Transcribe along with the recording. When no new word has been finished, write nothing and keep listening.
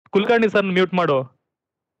Kulkarni sir mute ಮಾಡು.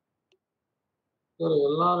 Sir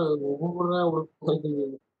ಎಲ್ಲಾರು ಒಬ್ಬೊಬ್ಬರೇ ಹುಡುಕ್ತಾ ಇದ್ದೀವಿ.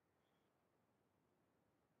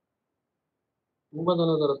 ತುಂಬಾ ಜನ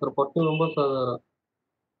ಇದಾರೆ ಸರ್, 40 ಮೆಂಬರ್ಸ್ ಇದಾರೆ.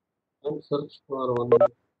 Search for one.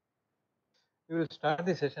 We will start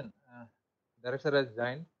the session. Director has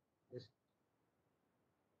joined. Yes.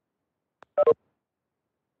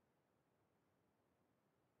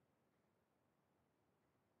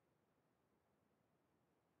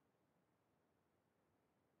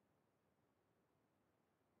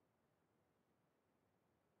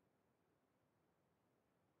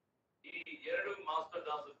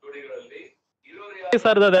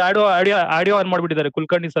 Sir audio on ಮಾಡ್ಬಿಟ್ಟಿದ್ದಾರೆ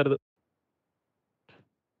Kulkarni ಸರ್ದು.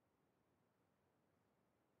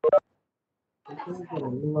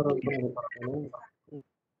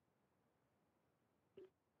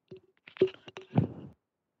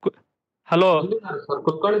 ಹಲೋ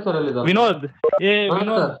ಕುಲಕರ್ಣಿ ಸರ್ ಎಲ್ಲಿದ್ದಾರೆ? ವಿನೋದ್,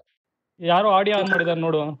 ವಿನೋದ್ ಯಾರು ಆಡಿಯೋ ಆನ್ ಮಾಡಿದಾರೆ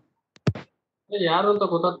ನೋಡು. ಯಾರು ಅಂತ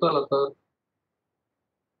ಗೊತ್ತಾಗ್ತಾ ಇಲ್ಲ ಸರ್.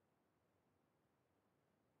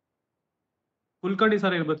 ಕುಲಕರ್ಣಿ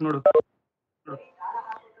ಸರ್ ಇರ್ಬೇಕು ನೋಡು.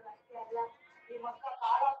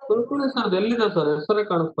 ಕುಲಕರ್ಣಿ ಸರ್ ಎಲ್ಲಿದೆ ಸರ್? ಹೆಸರೇ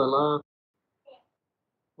ಕಾಣಿಸ್ತಾ ಇಲ್ಲ.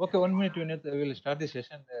 Okay, 1 minute. We will start the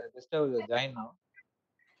session. Just have join now.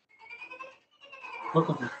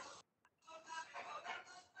 Okay.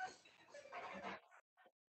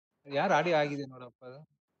 ಯಾರು ಆಡಿಯೋ ಆಗಿದೆ ನೋಡಪ್ಪ,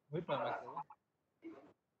 ಮ್ಯೂಟ್ ಮಾಡಬೇಕು.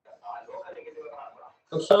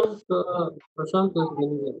 Prashant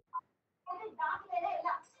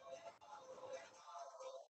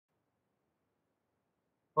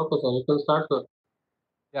Okay, sir. You can start, sir.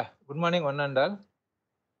 Yeah. Good morning, one and all.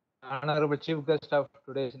 Honorable Chief Guest of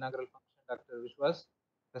today's inaugural function, Dr. Vishwas,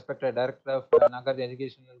 respected Director of Nagarjuna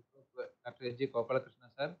Educational Group, Dr. N.G. Krishna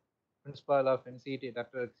sir, Principal of NCET,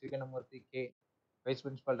 Dr. Srikanamurthy K, Vice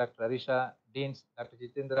Principal Dr. Arisha, Deans Dr.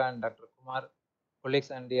 Jitendra and Dr. Kumar,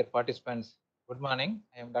 colleagues and dear participants. Good morning.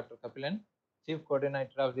 I am Dr. Kapilan, Chief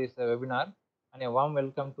Coordinator of this webinar, and a warm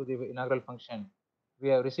welcome to the inaugural function. We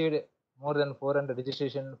have received more than 400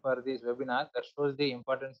 registration for this webinar. That shows the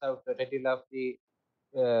importance of the title of the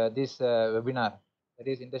this webinar, that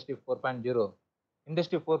is Industry 4.0.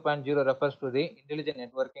 Industry 4.0 refers to the intelligent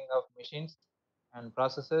networking of machines and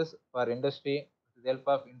processes for industry with the help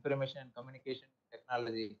of information and communication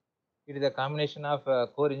technology. It is a combination of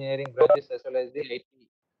core engineering branches as well as the IT.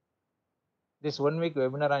 This 1 week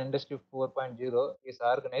webinar on Industry 4.0 is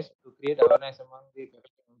organized to create awareness among the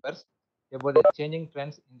members about the changing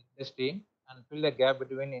trends in the industry and fill the gap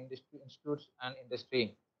between institutes and industry.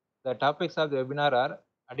 The topics of the webinar are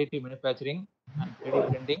additive manufacturing and 3D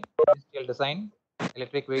printing, industrial design,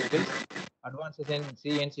 electric vehicles, advances in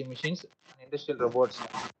CNC machines, and industrial robots.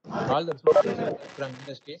 All the resources from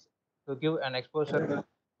industries to give an exposure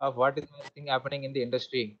of what is the thing happening in the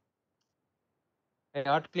industry. I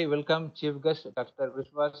heartily welcome Chief Guest Dr.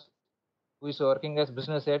 Vishwas, who is working as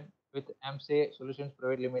business head with AMACE Solutions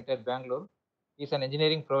Private Limited, Bengaluru. He is an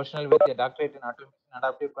engineering professional with a doctorate in automation and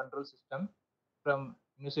adaptive control system from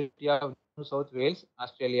University of New South Wales,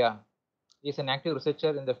 Australia. He is an active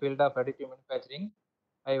researcher in the field of additive manufacturing.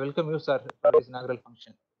 I welcome you, sir, for this inaugural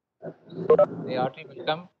function. I heartily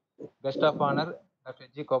welcome guest of honor Dr.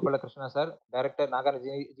 G. Krishna sir, Director,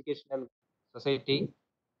 Nagarjuna Educational Society,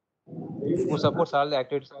 who supports all the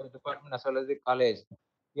activities of the department as well as the college.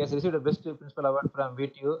 He has received a Best Principal Award from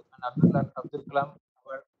VTU and Abdul Kalam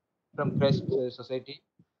Award from Christ Society.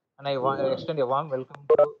 And I extend a warm welcome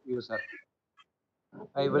to you, sir.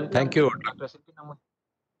 I welcome Thank you. Dr. Srikanamurthy.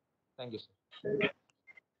 Thank you, sir.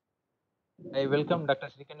 I welcome Dr.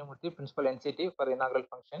 Srikanamurthy, Principal NCET, for the inaugural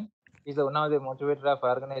function. He is one of the motivator of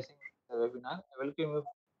organizing the webinar. I welcome you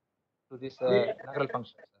to this inaugural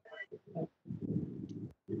function, sir.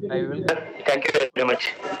 Thank you very much.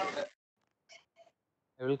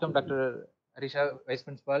 I welcome Dr. Arisha, Vice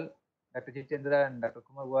Principal, Dr. Jitendra and Dr.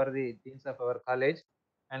 Kumar, who are the deans of our college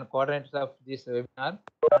and coordinators of this webinar,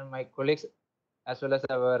 and my colleagues as well as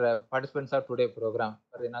our participants of today's program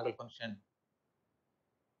for the inaugural function.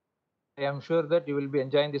 I am sure that you will be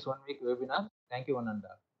enjoying this 1 week webinar. Thank you, one and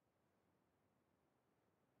all.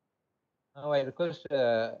 Now I request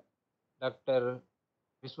Dr.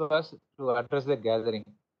 Vishwas to address the gathering.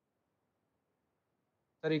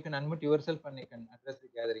 Sir, you can unmute yourself and you can address the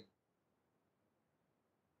gathering.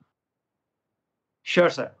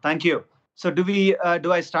 Sure, sir. Thank you. So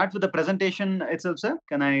do I start with the presentation itself, sir?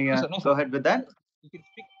 Can I No, sir. go ahead with that? You can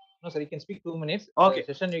speak. No, sir. You can speak 2 minutes. Okay.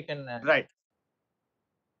 The session you can. Right.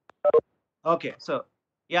 Okay. So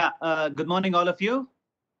yeah. Good morning, all of you.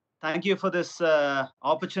 Thank you for this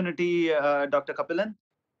opportunity, Dr. Kapilan.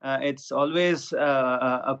 It's always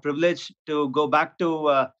a privilege to go back to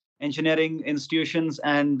engineering institutions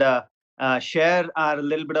and share our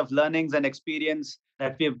little bit of learnings and experience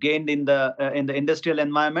that we've gained in the industrial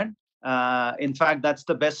environment. In fact, that's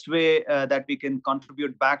the best way that we can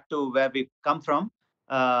contribute back to where we come from.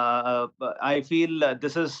 I feel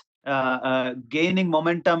this is gaining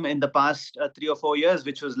momentum in the past 3 or 4 years,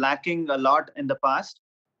 which was lacking a lot in the past,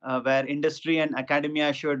 where industry and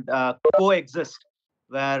academia should coexist,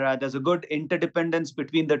 where there's a good interdependence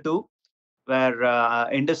between the two, where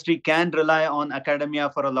industry can rely on academia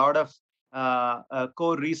for a lot of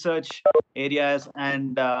core research areas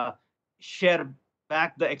and share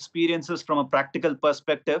back the experiences from a practical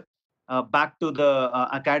perspective back to the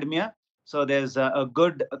academia. So there's a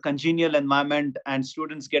good congenial environment and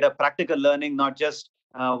students get a practical learning, not just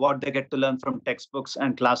what they get to learn from textbooks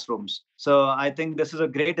and classrooms. So I think this is a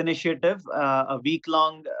great initiative, a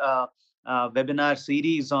week-long webinar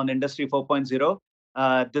series on Industry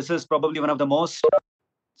 4.0. This is probably one of the most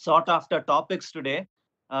sought after topics today,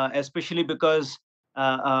 especially because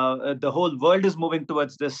the whole world is moving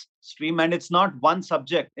towards this stream, and it's not one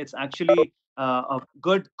subject. It's actually a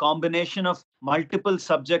good combination of multiple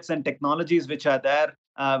subjects and technologies which are there,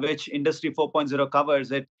 which Industry 4.0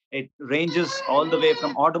 covers. It ranges all the way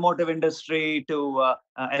from automotive industry to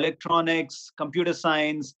electronics, computer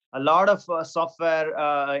science, a lot of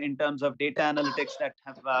software in terms of data analytics that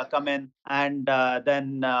have come in. And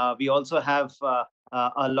then we also have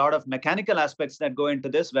a lot of mechanical aspects that go into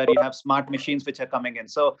this, where you have smart machines which are coming in.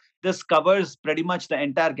 So this covers pretty much the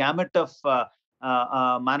entire gamut of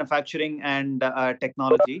manufacturing and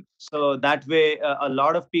technology. So that way, a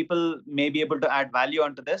lot of people may be able to add value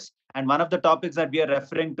onto this. And one of the topics that we are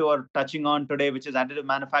referring to or touching on today, which is additive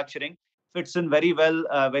manufacturing, fits in very well,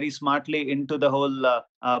 very smartly into the whole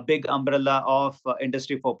big umbrella of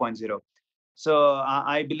Industry 4.0. So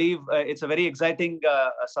I believe it's a very exciting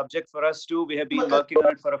subject for us too. We have been working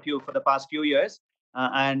on it for the past few years,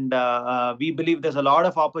 and we believe there's a lot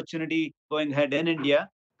of opportunity going ahead in India,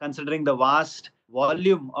 considering the vast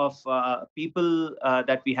volume of people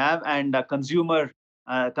that we have and consumers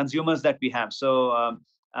that we have. So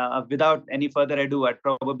without any further ado, I'd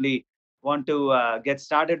probably want to get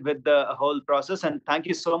started with the whole process. And thank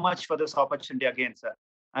you so much for this opportunity again, sir.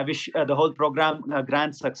 I wish the whole program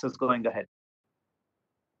grand success going ahead.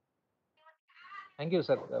 Thank you,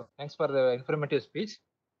 sir. Thanks for the informative speech.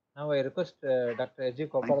 Now I request Dr. H.G.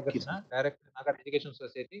 Gopalakrishna, Director, Nagarjuna Education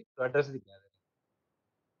Society, to address the gathering.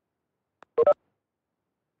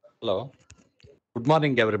 Hello. Good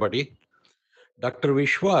morning, everybody. Dr.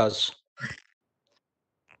 Vishwas.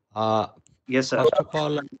 Yes, sir. First of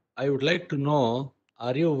all, I would like to know,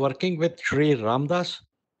 are you working with Sri Ramdas,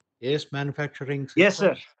 ACE Manufacturing System? Yes,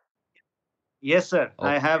 sir. Yes, sir. Okay.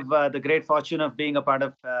 I have the great fortune of being a part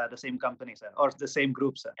of the same company, sir, or the same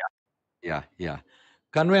group, sir. Yeah.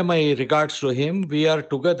 Convey my regards to him. We are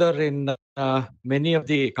together in many of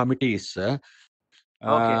the committees,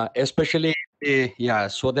 Okay. especially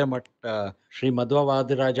Sodemat, Sri Madhva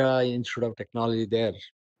Vadiraja Institute of Technology there.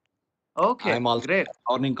 Okay, I'm also great. a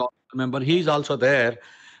governing council member. He's also there.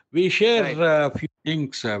 We share a few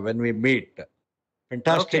things when we meet.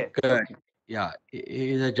 Fantastic. Okay. Yeah, he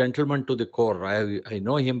is a gentleman to the core. I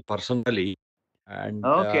know him personally, and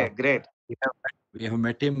Okay, great. we have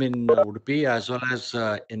met him in Udupi as well as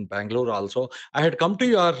in Bengaluru also. I had come to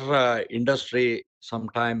your industry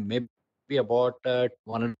sometime, maybe about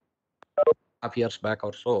 1.5 years back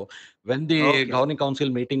or so, when the governing council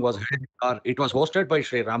meeting was held. It was hosted by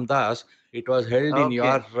Sri Ramdas. It was held in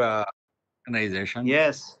your organization.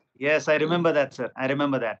 Yes, I remember that, sir. I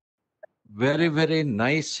remember that. Very, very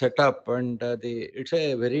nice setup, and it's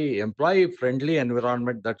a very employee-friendly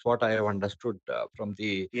environment. That's what I have understood from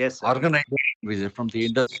the organization visit, from the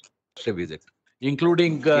industry visit,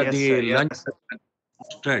 including the lunch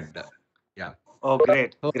hosted. Yeah. Oh,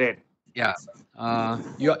 great, So, great. Yeah.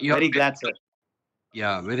 You're very glad, sir.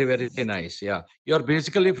 Yeah, very, very nice. Yeah. You're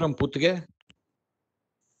basically from Puttige?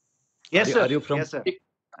 Yes, sir. Are you from? Yes, sir.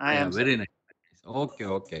 I am. Very nice.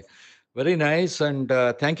 Okay. Very nice, and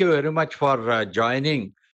thank you very much for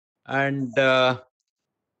joining and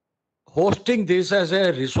hosting this as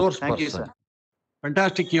a resource person. Thank you, sir.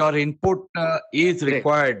 Fantastic. Your input is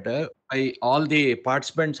required by all the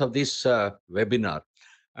participants of this webinar,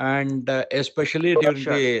 and especially during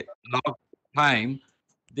the long time,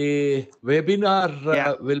 the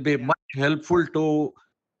webinar will be much helpful to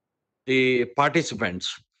the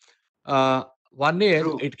participants. One is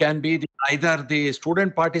it can be either the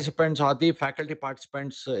student participants or the faculty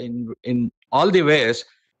participants in all the ways.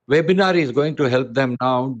 Webinar is going to help them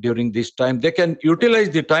now during this time. They can utilize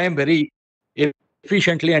the time very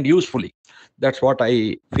efficiently and usefully. That's what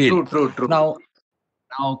I feel. True. Now,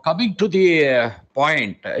 Now, coming to the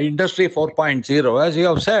point, Industry 4.0, as you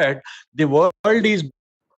have said, the world is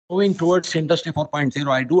moving towards Industry 4.0.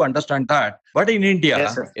 I do understand that. But in India,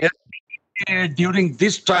 Yes, sir. during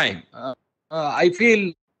this time, I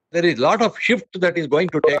feel there is a lot of shift that is going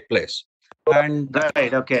to take place. And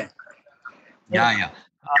Right. Okay. yeah.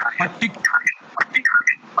 Particularly,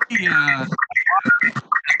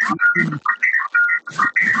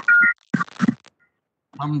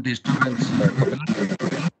 some disturbance.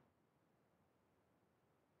 Kapil.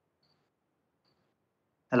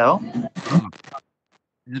 Hello.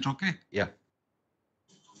 Is it okay? Yeah.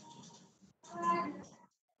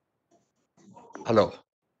 Hello.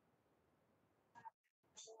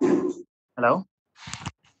 Hello.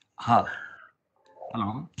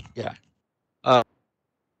 Hello. Yeah.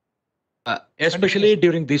 Especially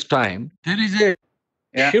during this time, there is a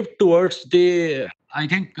shift towards the, I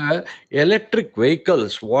think, electric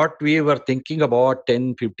vehicles, what we were thinking about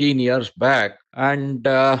 10, 15 years back. And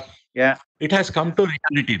it has come to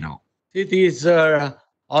reality now. It is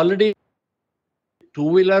already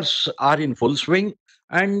two-wheelers are in full swing,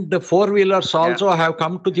 and the four-wheelers also have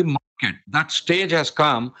come to the market. That stage has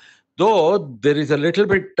come, though there is a little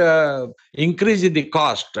bit increase in the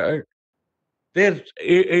cost. It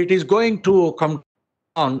is going to come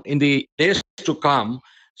down in the days to come,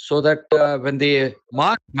 so that when the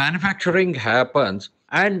mass manufacturing happens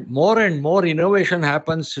and more innovation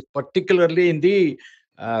happens, particularly in the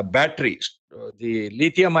batteries, the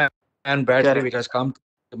lithium-ion battery which has come to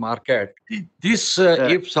the market. This,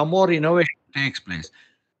 if some more innovation takes place,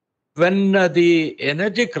 when the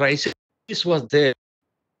energy crisis was there,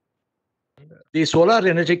 the solar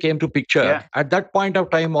energy came to picture. At that point of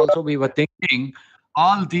time also, we were thinking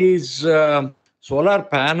all these solar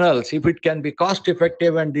panels, if it can be cost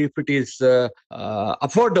effective and if it is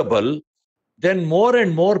affordable, then more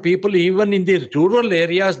and more people, even in the rural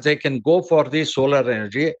areas, they can go for the solar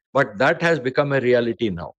energy. But that has become a reality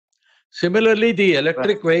now. Similarly, the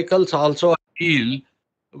electric vehicles also, I feel,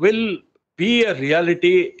 will be a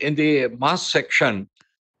reality in the mass section,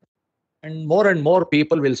 and more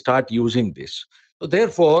people will start using this. So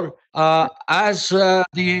therefore, as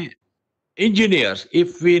the engineers,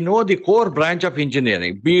 if we know the core branch of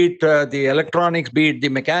engineering, be it the electronics, be it the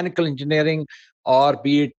mechanical engineering, or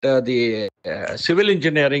be it the civil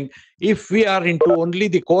engineering, if we are into only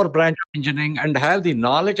the core branch of engineering and have the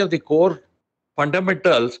knowledge of the core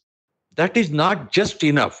fundamentals, that is not just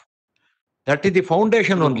enough. That is the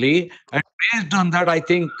foundation only. And based on that, I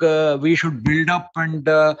think we should build up and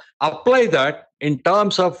apply that in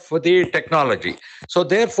terms of the technology. So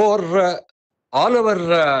therefore, all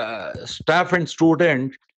our staff and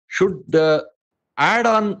students should add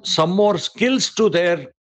on some more skills to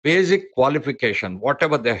their basic qualification,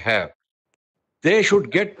 whatever they have. They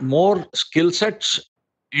should get more skill sets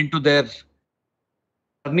into their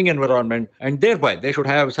learning environment, and thereby they should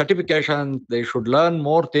have certifications, they should learn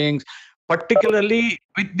more things, particularly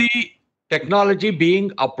with the technology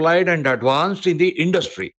being applied and advanced in the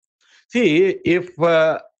industry. See, if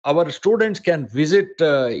our students can visit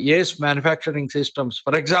ACE manufacturing systems,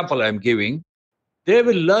 for example, I'm giving, they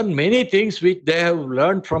will learn many things which they have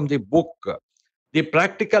learned from the book, the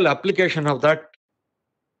practical application of that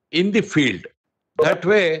in the field. That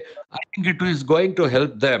way, I think it is going to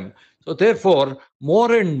help them. So therefore,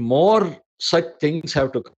 more and more such things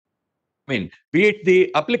have to come. I mean, be it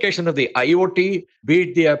the application of the IoT, be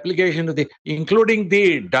it the application of the, including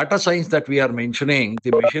the data science that we are mentioning,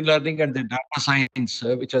 the machine learning and the data science,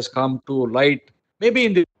 which has come to light. Maybe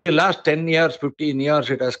in the last 10 years, 15 years,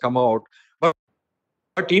 it has come out. But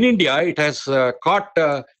in India, it has caught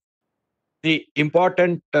the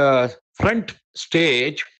important front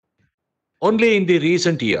stage only in the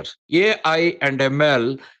recent years. AI and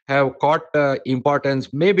ML have caught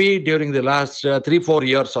importance maybe during the last 3-4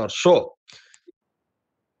 years or so.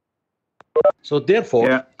 So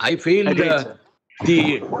therefore, I feel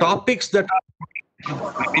the topics that are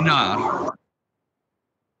webinar,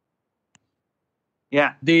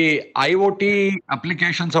 the IoT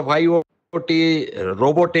applications of IoT,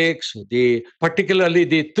 robotics, particularly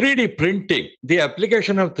the 3D printing, the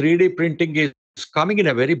application of 3D printing is coming in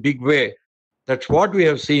a very big way. That's what we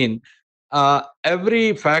have seen.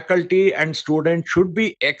 Every faculty and student should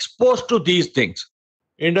be exposed to these things.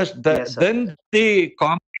 Then the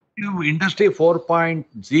competitive Industry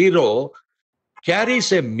 4.0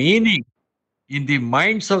 carries a meaning in the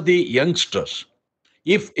minds of the youngsters.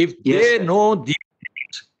 If they know these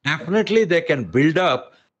things, definitely they can build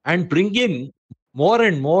up and bring in more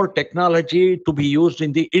and more technology to be used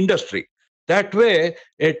in the industry. That way,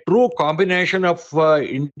 a true combination of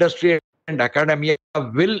industry and academia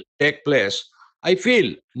will take place. I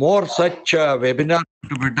feel more such webinars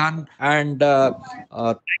to be done. And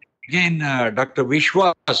again, Dr.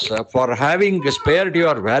 Vishwas, for having spared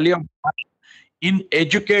your valuable in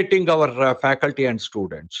educating our faculty and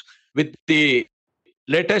students with the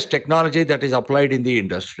latest technology that is applied in the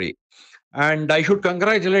industry. And I should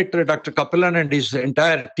congratulate Dr. Kapilan and his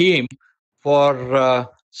entire team for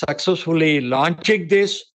successfully launching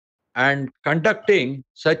this and conducting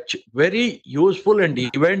such very useful and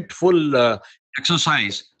eventful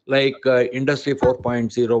exercise like Industry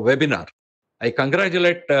 4.0 webinar. I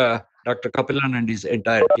congratulate Dr. Kapilan and his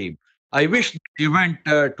entire team. I wish the event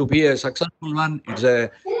to be a successful one. It's a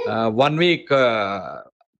 1 week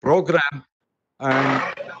program, and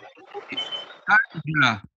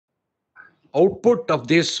output of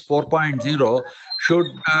this 4.0 should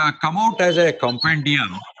come out as a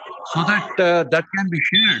compendium so that that can be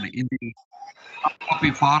shared in the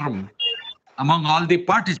copy forum among all the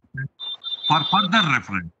participants for further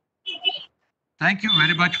reference. Thank you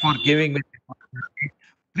very much for giving me the opportunity.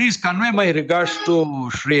 Please convey my regards to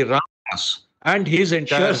Sri Ramas and his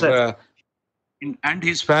entire Sure, and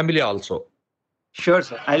his family also. Sure,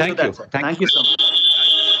 sir. I'll do Thank that, you. sir. Thank Thank you. you so much.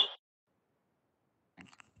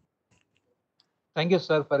 Thank you,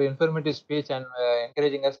 sir, for your informative speech and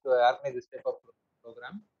encouraging us to organize this type of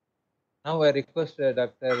program. Now I request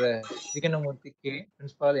Dr. Vikanamurthy K,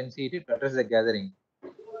 Principal NCET, to address the gathering.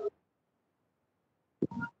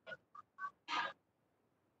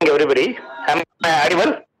 Everybody, am I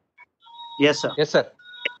audible? Yes, sir. Yes, sir.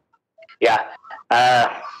 Yeah.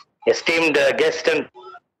 Esteemed guest and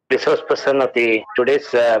resource person of the today's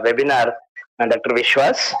webinar, Dr.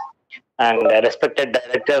 Vishwas, and respected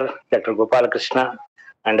director, Dr. Gopalakrishna,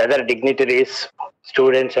 and other dignitaries,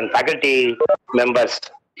 students, and faculty members.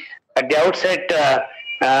 At the outset,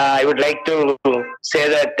 I would like to say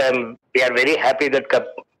that we are very happy that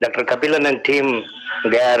Dr. Kapilan and team,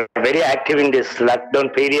 they are very active in this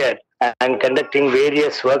lockdown period and conducting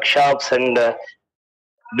various workshops and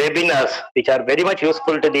webinars, which are very much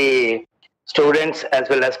useful to the students as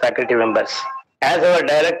well as faculty members. As our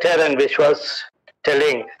director and Vishwas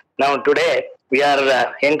telling, now today we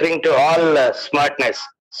are entering to all smartness,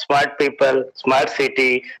 smart people, smart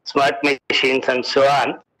city, smart machines, and so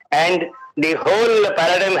on. And the whole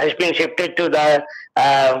paradigm has been shifted to the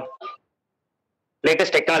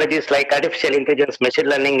latest technologies like artificial intelligence, machine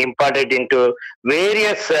learning imparted into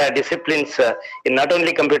various disciplines in not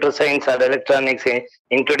only computer science or electronics,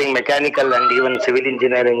 including mechanical and even civil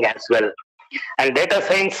engineering as well. And data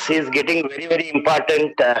science is getting very, very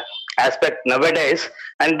important aspect nowadays,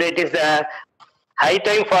 and it is a high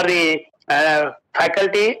time for the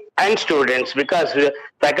faculty and students, because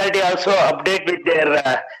faculty also update with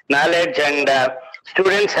their knowledge, and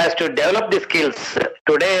students has to develop the skills.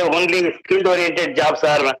 Today only skill oriented jobs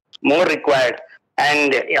are more required,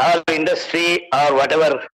 and all industry or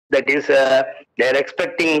whatever that is they're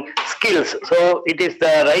expecting skills. So it is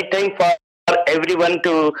the right time for everyone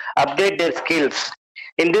to update their skills.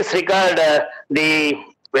 In this regard, the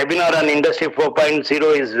webinar on Industry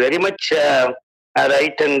 4.0 is very much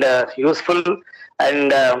right and useful,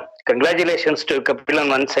 and congratulations to Kapilan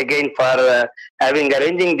once again for having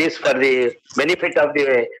arranging this for the benefit of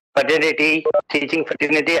the fraternity, teaching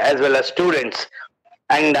fraternity, as well as students.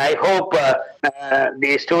 And I hope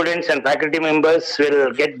the students and faculty members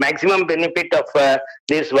will get maximum benefit of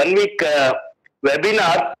this 1 week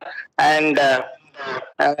webinar, and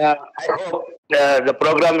I hope the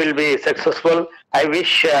program will be successful. I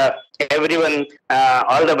wish everyone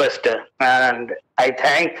all the best, and I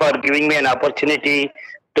thank for giving me an opportunity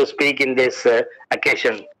to speak in this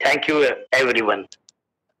occasion. Thank you, everyone.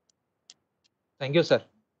 Thank you, sir.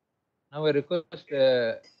 Now I request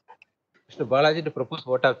Mr. Balaji to propose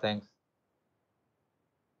vote of thanks.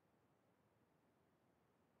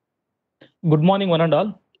 Good morning, one and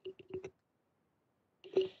all.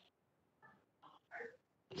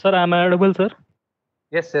 Sir, am I audible, sir?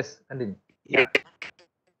 Yes, yes, continue.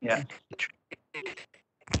 Yeah.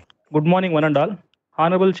 Good morning, one and all.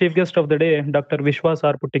 Honorable Chief Guest of the day, Dr. Vishwas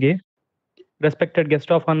R. Puttige. Respected Guest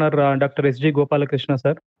of Honor, Dr. S.G. Gopalakrishna,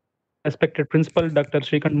 sir. Respected Principal, Dr.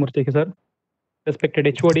 Shrikant Murthy, sir.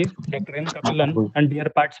 Respected HOD, Dr. N. Kapilan, and dear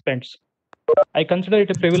participants. I consider it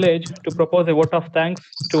a privilege to propose a vote of thanks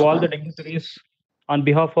to all the dignitaries on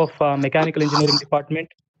behalf of Mechanical Engineering Department,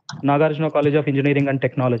 Nagarjuna College of Engineering and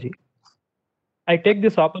Technology. I take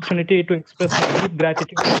this opportunity to express my deep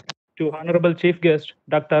gratitude to Honorable Chief Guest,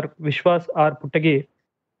 Dr. Vishwas R. Puttige,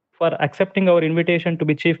 for accepting our invitation to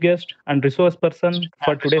be Chief Guest and resource person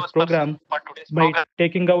for today's program by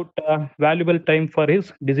taking out valuable time for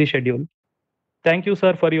his busy schedule. Thank you,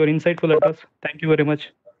 sir, for your insightful address. Thank you very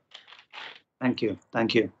much. Thank you.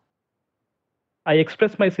 Thank you. I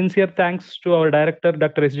express my sincere thanks to our director,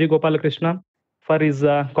 Dr. S.G. Gopalakrishna, for his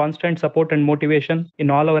constant support and motivation in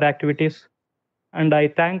all our activities. And I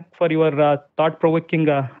thank for your thought-provoking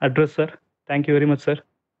address, sir. Thank you very much, sir.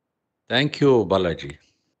 Thank you, Balaji.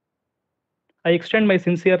 I extend my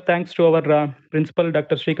sincere thanks to our principal,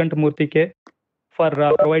 Dr. Srikant Murthy for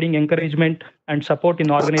providing encouragement and support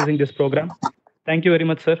in organizing this program. Thank you very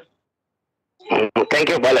much, sir. Thank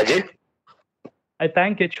you, Balaji. I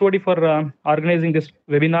thank HOD for organizing this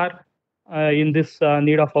webinar in this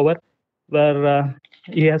need of hour, where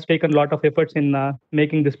he has taken a lot of efforts in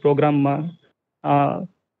making this program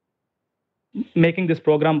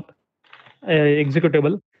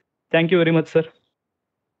executable. Thank you very much, sir.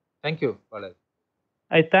 Thank you, Balaji.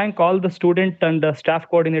 I thank all the student and staff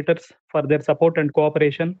coordinators for their support and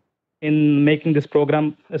cooperation in making this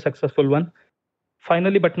program a successful one.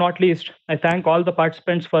 Finally, but not least, I thank all the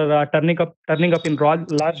participants for turning up in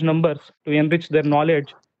large numbers to enrich their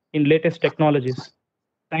knowledge in latest technologies.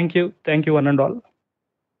 Thank you, one and all.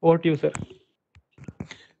 Over to you, sir.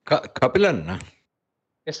 Kapilan.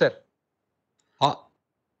 Yes, sir.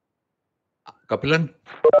 Kapilan.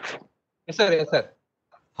 Yes, sir. Yes, sir.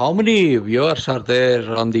 How many viewers are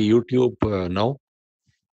there on the YouTube now?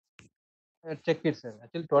 Check it, sir.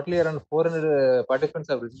 Actually, totally around 400 participants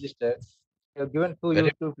have registered. We have given 2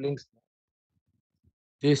 YouTube links.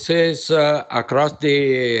 This is across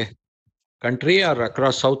the country or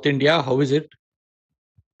across South India? How is it?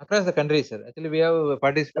 Across the country, sir. Actually, we have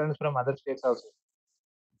participants from other states also.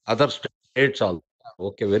 Other states also.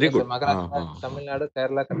 Okay, very Yes, good. sir. Maharashtra, Tamil Nadu,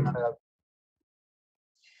 Kerala, Karnataka.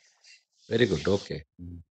 Very good. Okay.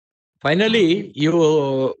 Finally,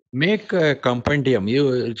 you make a compendium.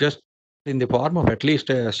 You just in the form of at least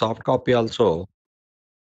a soft copy also.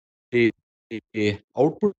 The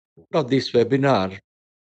output of this webinar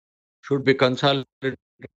should be consolidated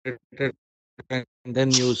and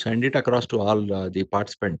then you send it across to all the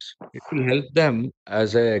participants. It will help them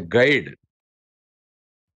as a guide.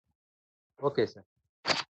 Okay, sir.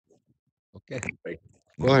 Okay, right.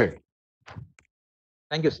 Go ahead.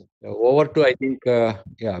 Thank you, sir. Over to, I think,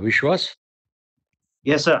 Vishwas.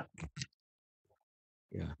 Yes, sir.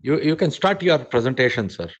 Yeah, you can start your presentation,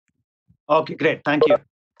 sir. Okay, great. Thank you.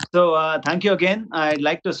 So thank you again. I'd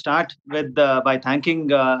like to start with by thanking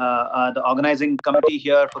the organizing committee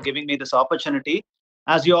here for giving me this opportunity.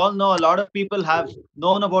 As you all know, a lot of people have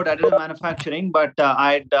known about additive manufacturing, but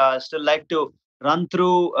I'd still like to run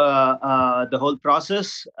through the whole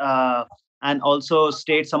process and also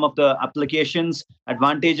state some of the applications,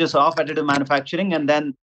 advantages of additive manufacturing, and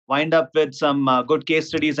then wind up with some good case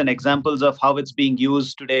studies and examples of how it's being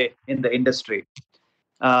used today in the industry.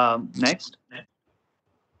 Next.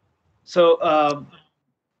 So,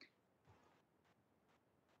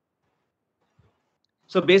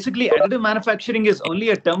 so basically, additive manufacturing is only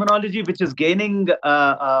a terminology which is gaining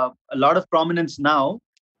a lot of prominence now.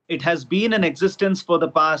 It has been in existence for the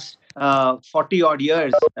past 40 odd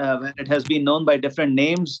years, when it has been known by different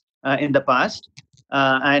names in the past.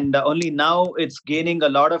 And only now it's gaining a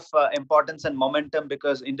lot of importance and momentum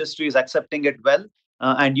because industry is accepting it well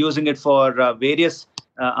and using it for various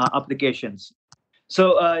applications.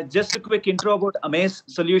 So just a quick intro about AMACE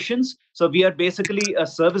Solutions. So we are basically a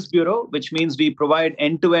service bureau, which means we provide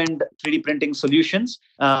end-to-end 3D printing solutions.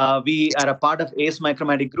 We are a part of ACE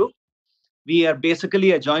Micromatic Group. We are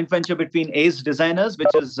basically a joint venture between ACE Designers,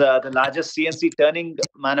 which is the largest CNC turning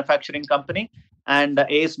manufacturing company, and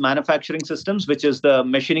ACE Manufacturing Systems, which is the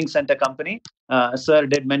machining center company. Sir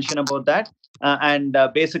did mention about that. And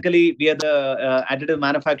basically, we are the additive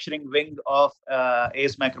manufacturing wing of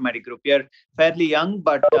ACE Micromatic Group. We are fairly young,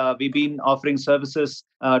 but we've been offering services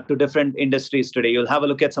to different industries today. You'll have a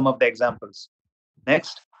look at some of the examples.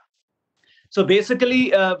 Next. So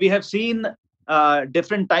basically, we have seen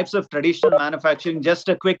different types of traditional manufacturing. Just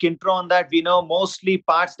a quick intro on that. We know mostly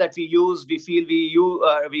parts that we use, we feel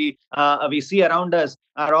we see around us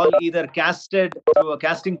are all either casted through a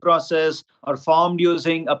casting process or formed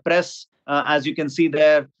using a press, as you can see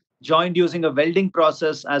there, joined using a welding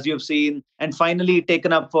process, as you've seen, and finally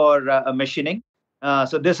taken up for machining.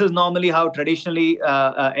 So this is normally how traditionally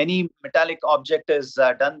any metallic object is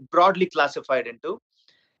done, broadly classified into.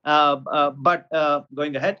 But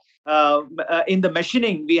going ahead, in the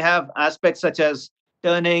machining, we have aspects such as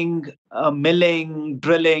turning, milling,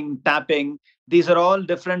 drilling, tapping. These are all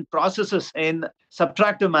different processes in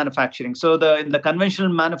subtractive manufacturing. So in the conventional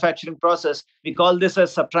manufacturing process, we call this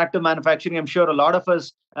as subtractive manufacturing. I'm sure a lot of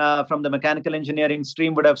us from the mechanical engineering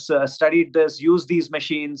stream would have studied this, used these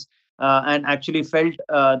machines. and actually felt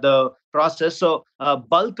the process. So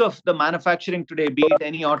bulk of the manufacturing today, be it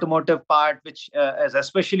any automotive part, which is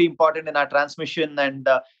especially important in our transmission and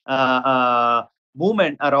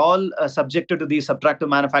movement, are all subjected to these subtractive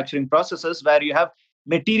manufacturing processes where you have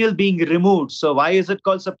material being removed. So why is it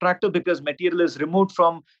called subtractive? Because material is removed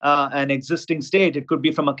from an existing state. It could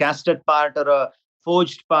be from a casted part or a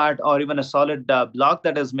forged part or even a solid block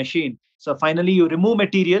that is machined. So finally, you remove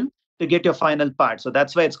material to get your final part. So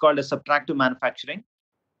that's why it's called a subtractive manufacturing.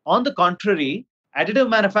 On the contrary, additive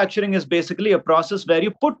manufacturing is basically a process where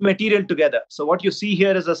you put material together. So what you see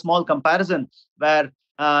here is a small comparison where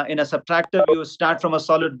in a subtractive, you start from a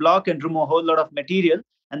solid block and remove a whole lot of material,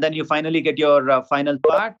 and then you finally get your final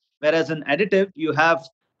part. Whereas in additive,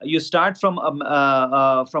 you start from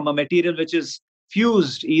a material which is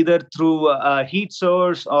fused either through a heat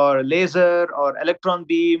source or laser or electron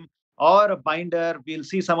beam or a binder. We'll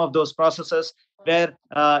see some of those processes where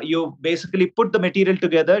you basically put the material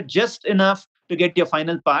together just enough to get your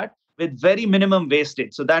final part with very minimum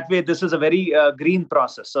wastage. So that way, this is a very green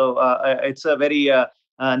process. So it's a very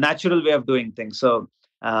natural way of doing things. So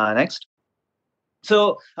next.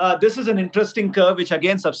 So this is an interesting curve, which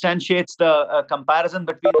again substantiates the comparison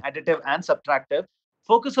between additive and subtractive.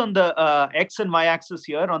 Focus on the X and Y axis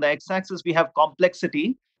here. On the X axis, we have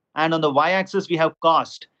complexity, and on the Y axis, we have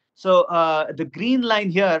cost. So the green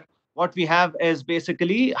line here, what we have is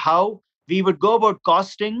basically how we would go about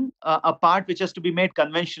costing a part which has to be made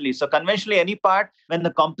conventionally. So conventionally, any part, when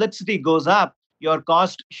the complexity goes up, your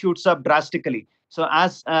cost shoots up drastically. So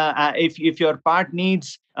as if your part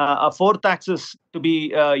needs a fourth axis to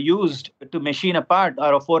be used to machine a part,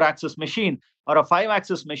 or a 4-axis machine, or a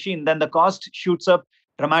 5-axis machine, then the cost shoots up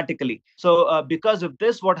dramatically. So because of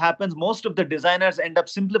this, what happens, most of the designers end up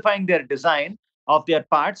simplifying their design of their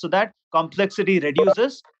part so that complexity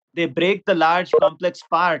reduces. They break the large complex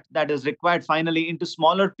part that is required finally into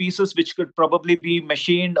smaller pieces, which could probably be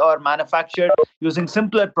machined or manufactured using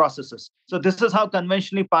simpler processes. So this is how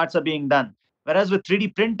conventionally parts are being done. Whereas with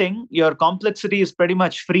 3D printing, your complexity is pretty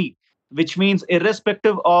much free, which means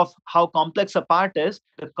irrespective of how complex a part is,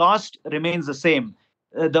 the cost remains the same.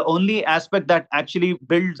 The only aspect that actually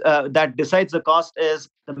that decides the cost is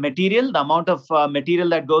the material, the amount of material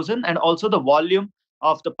that goes in, and also the volume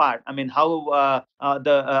of the part. I mean, how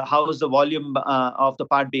is the volume of the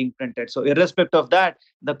part being printed? So irrespective of that,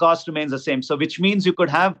 the cost remains the same. So which means you could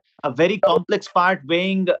have a very complex part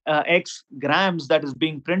weighing X grams that is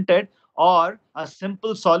being printed, or a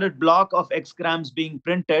simple solid block of X grams being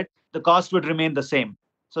printed, the cost would remain the same.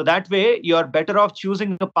 So that way, you're better off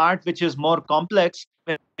choosing a part which is more complex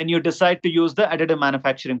when you decide to use the additive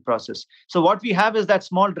manufacturing process. So what we have is that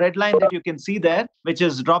small red line that you can see there, which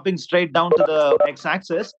is dropping straight down to the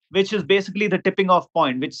X-axis, which is basically the tipping off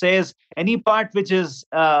point, which says any part which is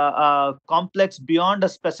complex beyond a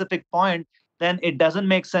specific point, then it doesn't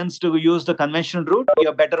make sense to use the conventional route.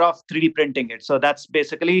 You're better off 3D printing it. So that's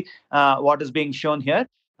basically what is being shown here.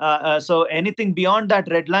 So anything beyond that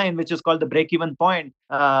red line, which is called the break-even point,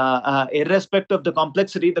 irrespective of the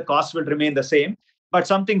complexity, the cost will remain the same. But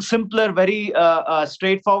something simpler, very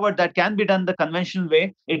straightforward, that can be done the conventional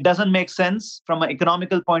way, it doesn't make sense from an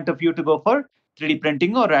economical point of view to go for 3D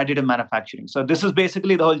printing or additive manufacturing. So this is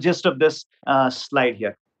basically the whole gist of this slide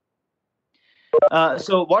here.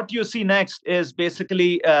 So what you see next is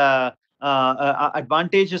basically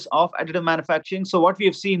advantages of additive manufacturing. So what we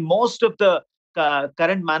have seen, most of the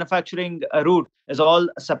current manufacturing route is all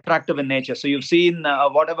subtractive in nature. So you've seen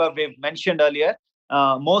whatever we've mentioned earlier.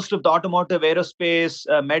 Most of the automotive, aerospace,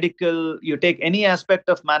 medical, you take any aspect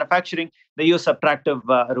of manufacturing, they use subtractive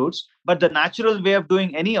routes. But the natural way of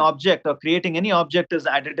doing any object or creating any object is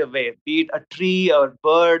the additive way, be it a tree or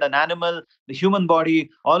bird, an animal, the human body,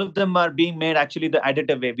 all of them are being made actually the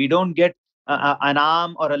additive way. We don't get an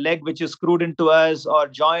arm or a leg which is screwed into us or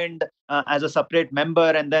joined as a separate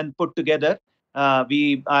member and then put together.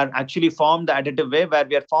 We are actually formed the additive way, where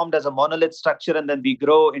we are formed as a monolith structure and then we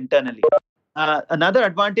grow internally. Another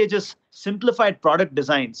advantage is simplified product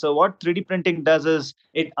design. So what 3D printing does is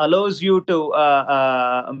it allows you to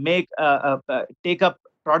make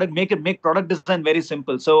product design very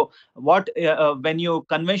simple. So when you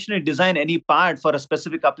conventionally design any part for a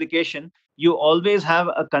specific application, you always have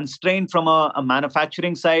a constraint from a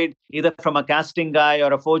manufacturing side, either from a casting guy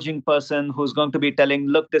or a forging person who's going to be telling,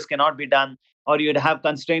 look, this cannot be done. Or you'd have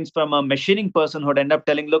constraints from a machining person who'd end up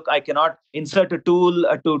telling, look, I cannot insert a tool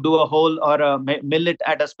to do a hole or mill it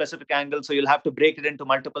at a specific angle. So you'll have to break it into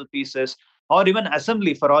multiple pieces, or even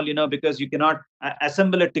assembly for all you know, because you cannot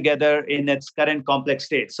assemble it together in its current complex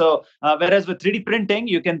state. So whereas with 3D printing,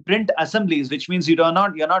 you can print assemblies, which means you're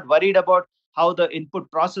not worried about how the input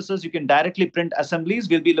processes, you can directly print assemblies.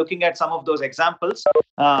 We'll be looking at some of those examples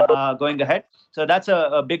going ahead. So that's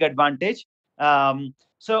a big advantage.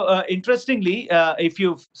 Interestingly, if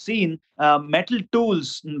you've seen metal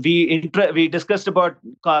tools, we discussed about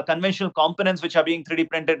conventional components which are being 3D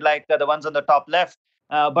printed, like the ones on the top left.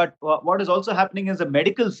 But what is also happening is the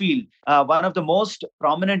medical field. One of the most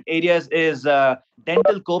prominent areas is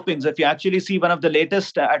dental copings. If you actually see, one of the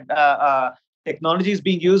latest technologies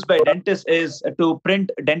being used by dentists is to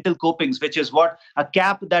print dental copings, which is what a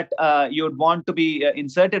cap that you would want to be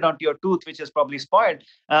inserted onto your tooth, which is probably spoiled,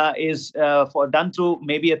 is done through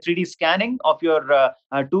maybe a 3D scanning of your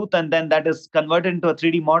tooth, and then that is converted into a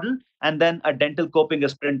 3D model, and then a dental coping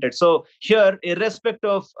is printed. So here, irrespective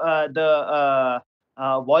of the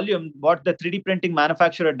volume, what the 3D printing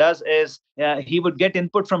manufacturer does is he would get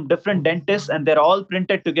input from different dentists, and they're all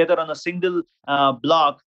printed together on a single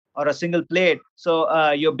block or a single plate.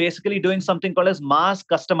 So you're basically doing something called as mass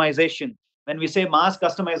customization. When we say mass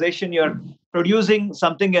customization, you're producing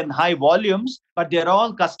something in high volumes, but they're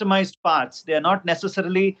all customized parts. They're not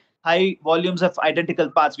necessarily high volumes of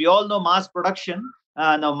identical parts. We all know mass production.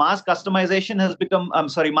 Now, mass customization has become,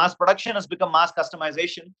 mass production has become mass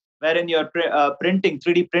customization, wherein you're printing,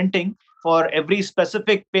 3D printing for every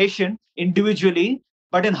specific patient individually,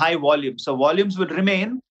 but in high volume. So volumes will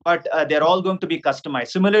remain, but they're all going to be customized.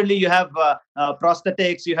 Similarly, you have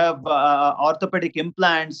prosthetics, you have orthopedic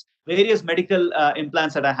implants, various medical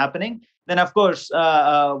implants that are happening. Then, of course,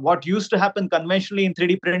 what used to happen conventionally in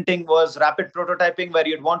 3D printing was rapid prototyping, where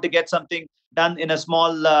you'd want to get something done in a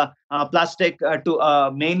small plastic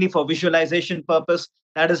to mainly for visualization purpose.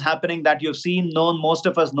 That is happening, that you've seen, known, most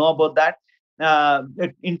of us know about that.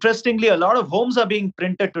 Interestingly, a lot of homes are being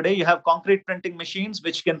printed today. You have concrete printing machines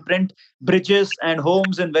which can print bridges and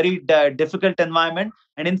homes in very difficult environment.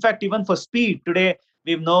 And in fact, even for speed, today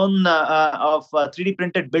we've known of 3D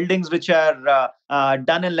printed buildings which are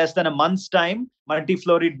done in less than a month's time,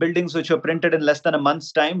 multi-floried buildings which are printed in less than a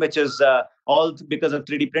month's time, which is all because of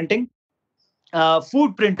 3D printing.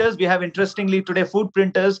 Food printers, we have, interestingly today, food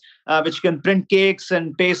printers which can print cakes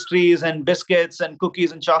and pastries and biscuits and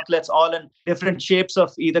cookies and chocolates, all in different shapes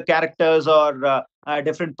of either characters or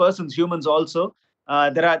different persons, humans also.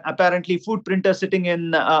 There are apparently food printers sitting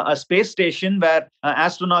in a space station where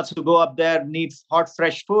astronauts who go up there need hot,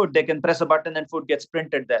 fresh food. They can press a button and food gets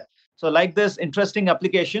printed there. So like this, interesting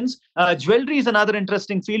applications. Jewelry is another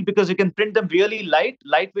interesting field because you can print them really light.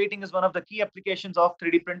 Lightweighting is one of the key applications of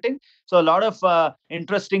 3D printing. So a lot of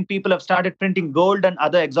interesting people have started printing gold and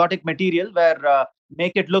other exotic material where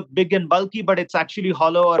make it look big and bulky, but it's actually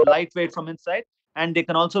hollow or lightweight from inside. And they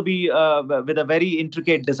can also be with a very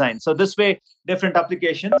intricate design. So this way, different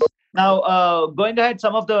applications. Now, going ahead,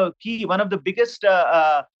 one of the biggest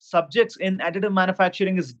subjects in additive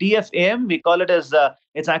manufacturing is DFAM. We call it as,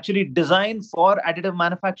 it's actually design for additive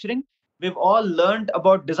manufacturing. We've all learned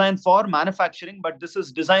about design for manufacturing, but this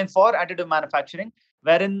is design for additive manufacturing,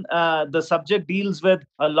 wherein the subject deals with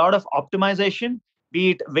a lot of optimization,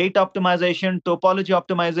 be it weight optimization, topology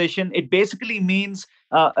optimization. It basically means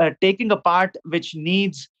taking a part which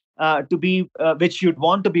needs to be, which you'd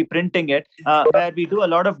want to be printing it, where we do a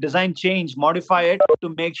lot of design change, modify it to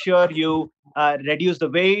make sure you reduce the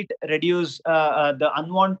weight, reduce the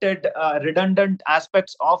unwanted, redundant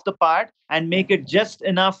aspects of the part, and make it just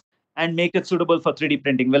enough and make it suitable for 3D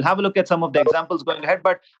printing. We'll have a look at some of the examples going ahead,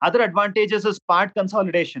 but other advantages is part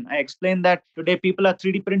consolidation. I explained that today people are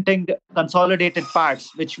 3D printing consolidated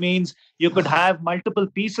parts, which means you could have multiple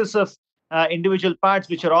pieces of individual parts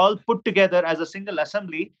which are all put together as a single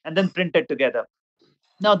assembly and then printed together.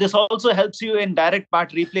 Now, this also helps you in direct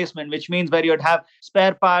part replacement, which means where you'd have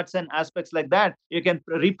spare parts and aspects like that, you can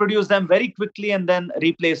reproduce them very quickly and then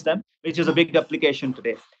replace them, which is a big application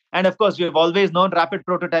today. And of course, we've always known rapid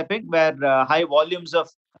prototyping, where high volumes of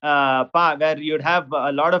where you'd have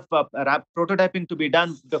a lot of prototyping to be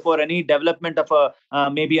done before any development of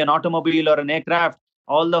maybe an automobile or an aircraft.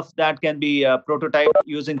 All of that can be prototyped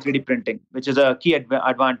using 3D printing, which is a key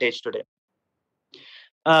advantage today.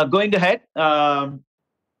 Going ahead,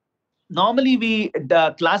 normally we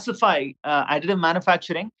classify additive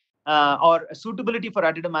manufacturing or suitability for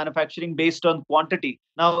additive manufacturing based on quantity.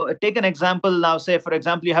 Now, take an example. Now, say, for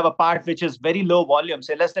example, you have a part which is very low volume,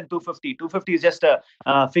 say less than 250. 250 is just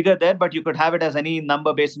a figure there, but you could have it as any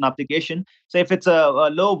number based on application. So if it's a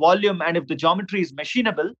low volume and if the geometry is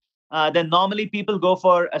machinable, then normally people go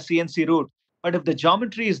for a CNC route. But if the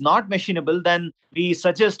geometry is not machinable, then we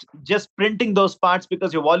suggest just printing those parts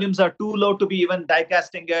because your volumes are too low to be even die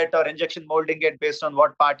casting it or injection molding it based on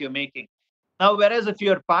what part you're making. Now, whereas if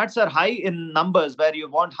your parts are high in numbers, where you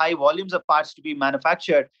want high volumes of parts to be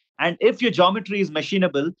manufactured, And if your geometry is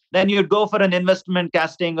machinable, then you'd go for an investment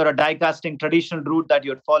casting or a die casting traditional route that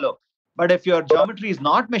you'd follow. But if your geometry is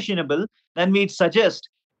not machinable, then we'd suggest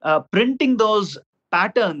printing those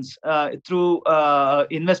patterns through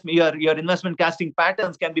your investment casting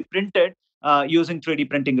patterns can be printed using 3D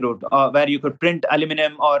printing route, where you could print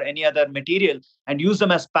aluminum or any other material and use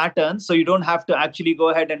them as patterns. So you don't have to actually go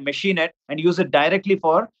ahead and machine it and use it directly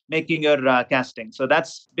for making your casting. So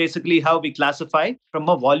that's basically how we classify from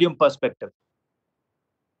a volume perspective.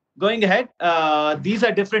 Going ahead, these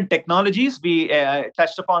are different technologies. We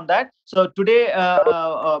touched upon that. So today,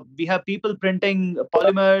 we have people printing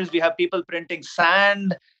polymers. We have people printing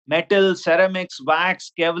sand, metal, ceramics,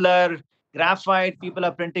 wax, Kevlar, graphite. People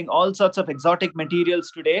are printing all sorts of exotic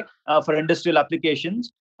materials today for industrial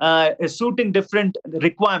applications, suiting different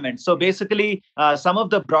requirements. So basically, some of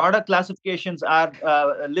the broader classifications are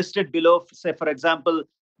listed below. Say, for example,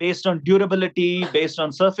 based on durability, based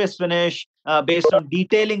on surface finish, based on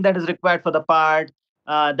detailing that is required for the part,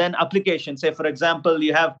 then application. Say, for example,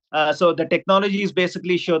 you have, so the technologies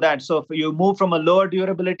basically show that. So if you move from a lower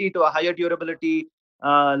durability to a higher durability,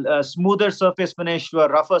 a smoother surface finish to a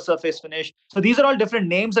rougher surface finish. So these are all different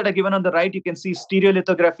names that are given on the right. You can see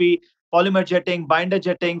stereolithography, polymer jetting, binder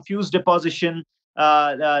jetting, fuse deposition,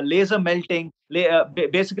 laser melting.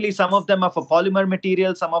 Basically, some of them are for polymer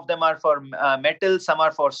material, some of them are for metal, some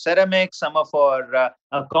are for ceramics, some are for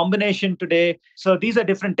a combination today. So these are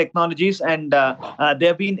different technologies, and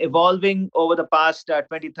they've been evolving over the past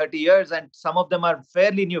 20, 30 years, and some of them are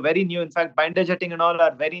fairly new, very new. In fact, binder jetting and all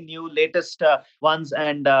are very new, latest ones,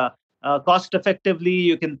 and cost effectively,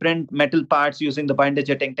 you can print metal parts using the binder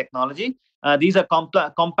jetting technology. These are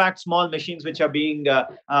compact, small machines which are being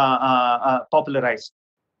popularized.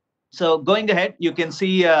 So going ahead, you can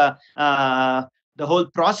see the whole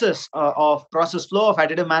process process flow of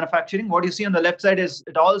additive manufacturing. What you see on the left side is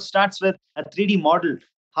it all starts with a 3D model.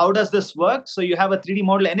 How does this work? So you have a 3D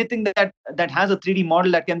model. Anything that has a 3D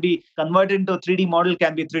model that can be converted into a 3D model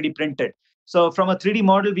can be 3D printed. So from a 3D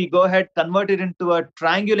model, we go ahead, convert it into a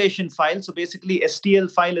triangulation file. So basically, STL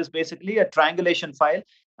file is basically a triangulation file.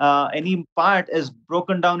 Any part is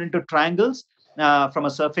broken down into triangles from a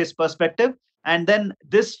surface perspective. And then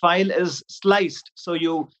this file is sliced. So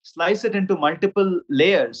you slice it into multiple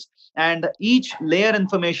layers, and each layer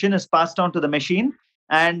information is passed on to the machine,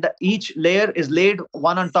 and each layer is laid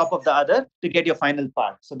one on top of the other to get your final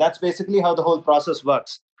part. So that's basically how the whole process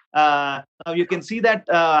works. Now you can see that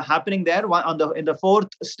happening there. In the fourth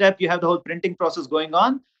step, you have the whole printing process going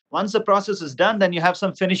on. Once the process is done, then you have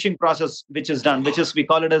some finishing process which is done, we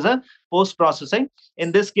call it as a post-processing.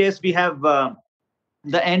 In this case, we have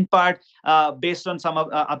the end part based on some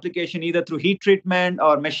application, either through heat treatment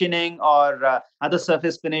or machining or other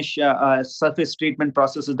surface finish, surface treatment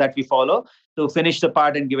processes that we follow to finish the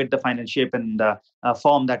part and give it the final shape and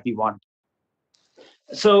form that we want.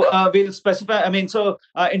 So we'll specify,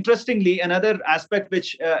 interestingly, another aspect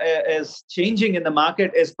which is changing in the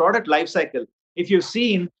market is product lifecycle. If you've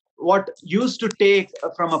seen, what used to take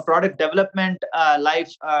from a product development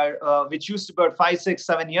life, which used to be about 5, 6,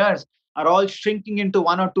 7 years, are all shrinking into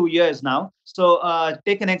 1 or 2 years now. So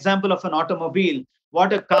take an example of an automobile.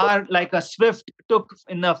 What a car like a Swift took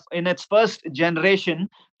in its first generation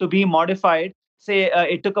to be modified, say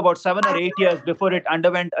it took about 7 or 8 years before it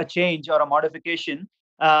underwent a change or a modification.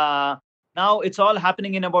 Now it's all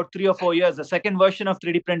happening in about 3 or 4 years. The second version of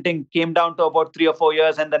 3D printing came down to about 3 or 4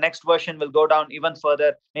 years, and the next version will go down even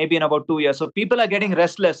further, maybe in about 2 years. So people are getting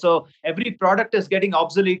restless. So every product is getting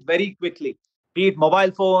obsolete very quickly, be it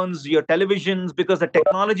mobile phones, your televisions, because the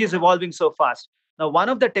technology is evolving so fast. Now, one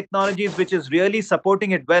of the technologies which is really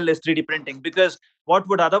supporting it well is 3D printing, because what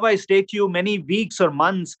would otherwise take you many weeks or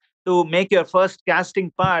months to make your first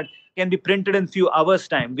casting part can be printed in few hours'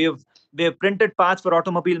 time. We have printed parts for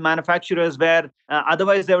automobile manufacturers where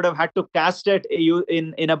otherwise they would have had to cast it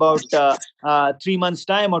in about 3 months'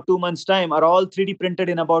 time or 2 months' time, are all 3D printed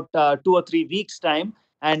in about 2 or 3 weeks' time,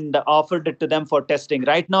 and offered it to them for testing.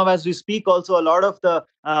 Right now, as we speak, also a lot of the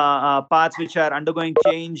parts which are undergoing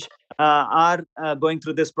change are going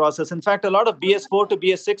through this process. In fact, a lot of BS4 to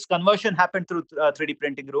BS6 conversion happened through 3D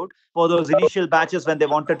printing route for those initial batches when they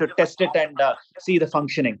wanted to test it and see the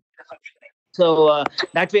functioning. So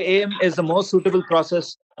that way, AM is the most suitable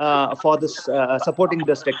process for this supporting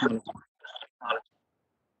this technology.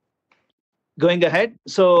 Going ahead,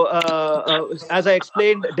 so as I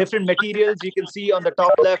explained, different materials. You can see on the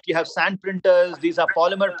top left, you have sand printers. These are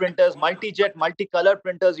polymer printers, multi-jet, multicolor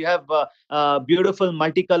printers. You have beautiful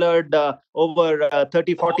multicolored, over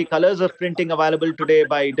 30, 40 colors of printing available today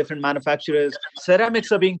by different manufacturers.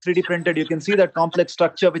 Ceramics are being 3D printed. You can see that complex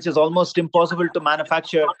structure, which is almost impossible to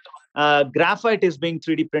manufacture Graphite is being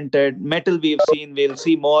 3D printed. Metal we'll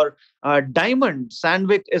see more. Diamond,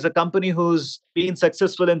 Sandvik is a company who's been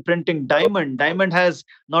successful in printing diamond. Diamond has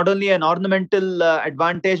not only an ornamental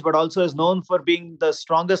advantage, but also is known for being the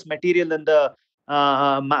strongest material in the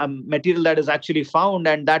material that is actually found,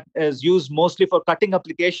 and that is used mostly for cutting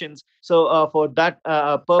applications. So for that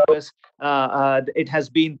purpose, it has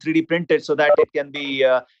been 3D printed so that it can be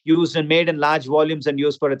used and made in large volumes and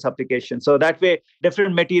used for its application. So that way,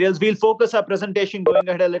 different materials. We'll focus our presentation going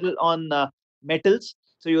ahead a little on metals.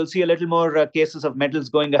 So you'll see a little more cases of metals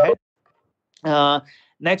going ahead.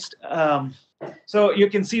 Next, so you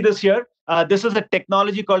can see this here. This is a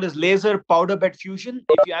technology called as laser powder bed fusion.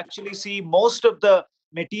 If you actually see, most of the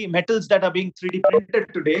metals that are being 3D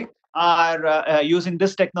printed today are using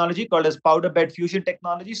this technology called as powder bed fusion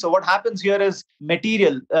technology. So what happens here is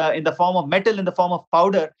material in the form of metal, in the form of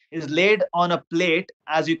powder, is laid on a plate,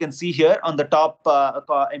 as you can see here on the top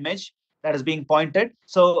image that is being pointed.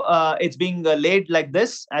 So it's being laid like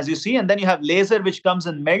this, as you see, and then you have laser which comes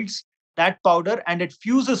and melts that powder, and it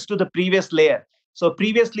fuses to the previous layer. So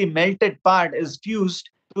previously melted part is fused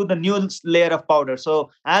to the new layer of powder.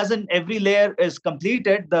 So as in every layer is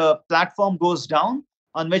completed, the platform goes down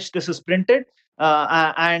on which this is printed,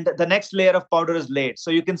 and the next layer of powder is laid.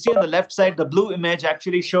 So you can see on the left side, the blue image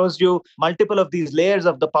actually shows you multiple of these layers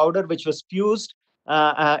of the powder which was fused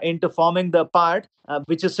into forming the part,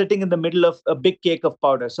 which is sitting in the middle of a big cake of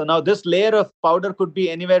powder. So now this layer of powder could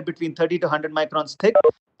be anywhere between 30 to 100 microns thick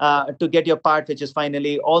to get your part, which is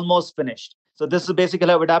finally almost finished. So this is basically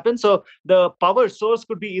how it happens. So the power source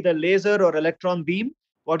could be either laser or electron beam.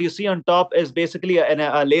 What you see on top is basically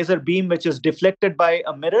a laser beam which is deflected by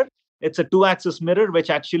a mirror. It's a 2-axis mirror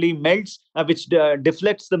which actually melts, which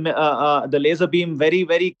deflects the laser beam very,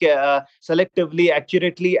 very selectively,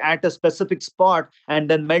 accurately at a specific spot, and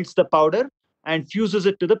then melts the powder and fuses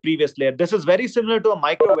it to the previous layer. This is very similar to a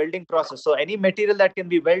micro welding process. So any material that can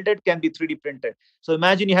be welded can be 3D printed. So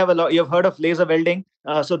imagine you've heard of laser welding.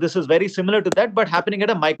 So this is very similar to that, but happening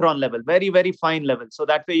at a micron level, very, very fine level. So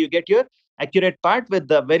that way you get your accurate part with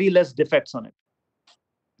the very less defects on it.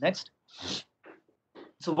 Next.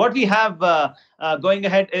 So what we have going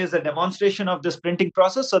ahead is a demonstration of this printing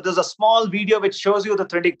process. So there's a small video which shows you the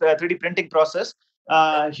 3D printing process.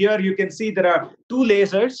 Here you can see there are two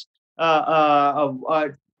lasers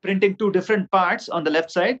printing two different parts on the left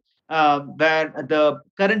side, where the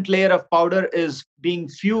current layer of powder is being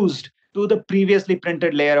fused to the previously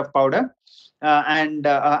printed layer of powder.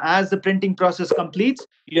 As the printing process completes,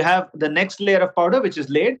 you have the next layer of powder which is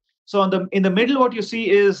laid. So in the middle, what you see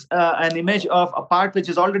is an image of a part which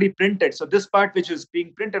is already printed. So this part which is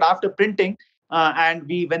being printed after printing, and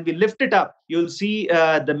when we lift it up, you'll see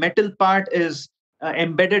the metal part is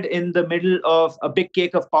embedded in the middle of a big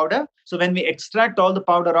cake of powder. So when we extract all the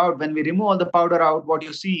powder out, when we remove all the powder out, what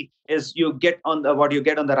you see is what you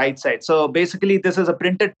get on the right side. So basically, this is a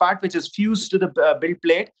printed part which is fused to the build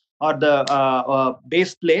plate or the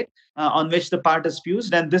base plate on which the part is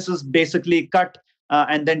fused, and this is basically cut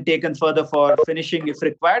and then taken further for finishing if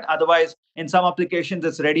required. Otherwise, in some applications,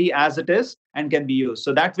 it's ready as it is and can be used.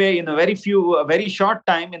 So that way, in a very short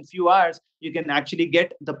time, in few hours, you can actually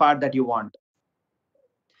get the part that you want.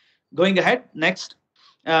 Going ahead, next.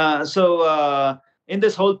 In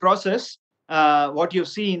this whole process, what you've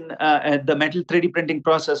seen at the metal 3D printing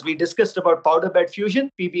process, we discussed about powder bed fusion,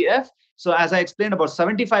 PBF. So as I explained, about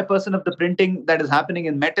 75% of the printing that is happening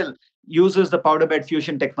in metal uses the powder bed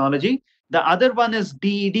fusion technology. The other one is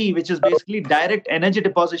DED, which is basically direct energy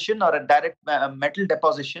deposition or a direct metal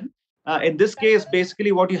deposition. In this case,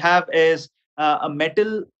 basically what you have is a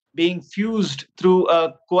metal being fused through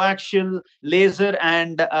a coaxial laser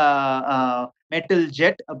and metal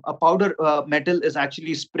jet. A powder metal is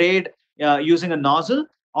actually sprayed using a nozzle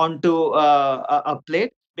onto a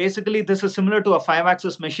plate. Basically, this is similar to a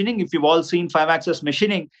 5-axis machining. If you've all seen 5-axis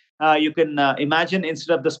machining, you can imagine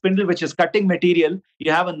instead of the spindle which is cutting material,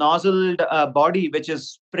 you have a nozzled body which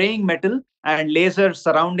is spraying metal and laser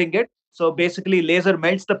surrounding it. So basically, laser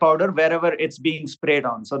melts the powder wherever it's being sprayed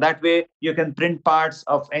on. So that way, you can print parts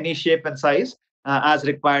of any shape and size as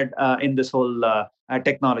required in this whole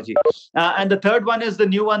technology. And the third one is the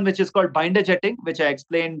new one, which is called binder jetting, which I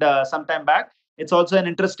explained some time back. It's also an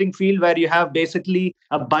interesting field where you have basically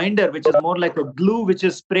a binder, which is more like a glue, which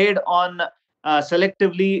is sprayed on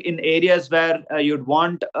selectively in areas where you'd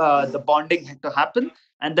want the bonding to happen.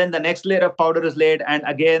 And then the next layer of powder is laid, and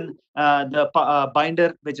again the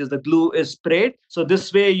binder, which is the glue, is sprayed. So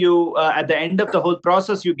this way, you at the end of the whole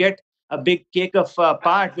process, you get a big cake of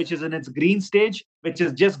part which is in its green stage, which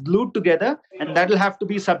is just glued together, and that will have to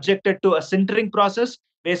be subjected to a sintering process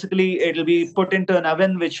Basically, it'll be put into an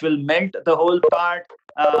oven which will melt the whole part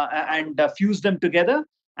and fuse them together.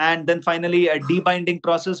 And then finally a debinding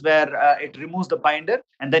process where it removes the binder,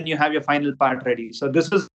 and then you have your final part ready. So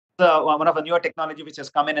this is one of the newer technology which has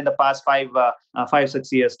come in the past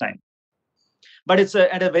 5-6 years time. But it's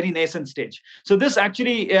at a very nascent stage. So this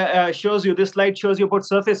actually shows you, this slide shows you about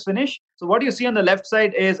surface finish. So what you see on the left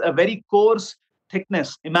side is a very coarse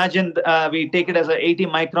thickness. Imagine we take it as a 80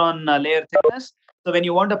 micron layer thickness. So when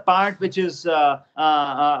you want a part which is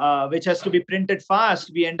which has to be printed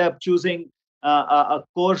fast, we end up choosing a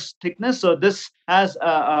coarse thickness. So this has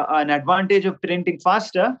an advantage of printing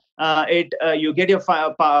faster. You get your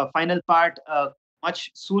final part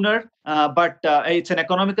much sooner, but it's an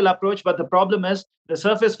economical approach. But the problem is the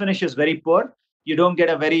surface finish is very poor. You don't get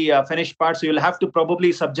a very finished part, so you'll have to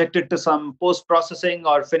probably subject it to some post-processing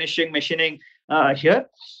or finishing, machining here.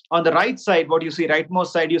 On the right side, what you see, rightmost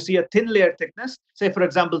side, you see a thin layer thickness, say for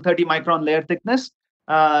example 30 micron layer thickness.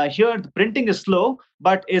 Here the printing is slow,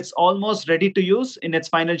 but it's almost ready to use in its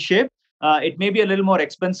final shape. It may be a little more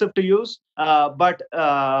expensive to use, but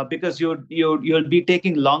because you'll be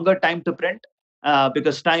taking longer time to print,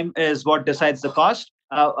 because time is what decides the cost.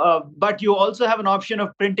 But you also have an option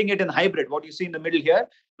of printing it in hybrid, what you see in the middle here,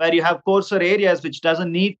 where you have coarser areas which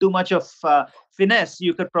doesn't need too much of finesse.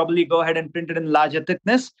 You could probably go ahead and print it in larger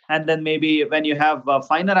thickness, and then maybe when you have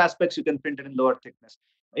finer aspects, you can print it in lower thickness.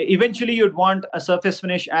 Eventually, you'd want a surface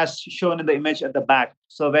finish as shown in the image at the back.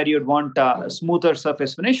 So where you'd want a smoother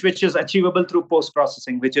surface finish, which is achievable through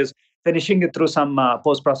post-processing, which is finishing it through some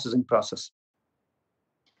post-processing process.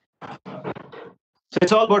 So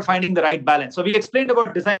it's all about finding the right balance. So we explained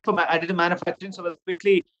about design for additive manufacturing. So we'll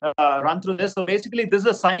quickly run through this. So basically, this is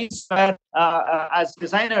a science where, as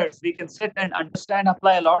designers, we can sit and understand,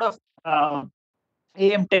 apply a lot of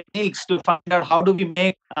AM techniques to find out how do we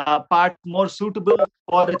make part more suitable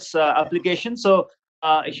for its application. So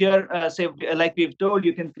here, say, like we've told,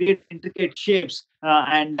 you can create intricate shapes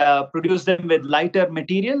and produce them with lighter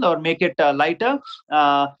material or make it lighter.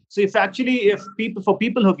 So if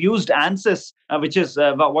people who've used ANSYS, which is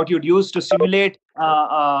what you'd use to simulate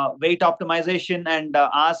weight optimization and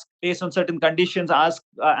ask, based on certain conditions, ask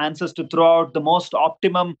ANSYS to throw out the most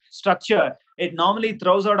optimum structure. It normally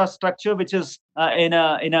throws out a structure which is in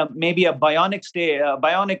a maybe a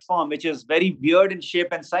bionic form, which is very weird in shape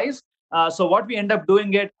and size. So what we end up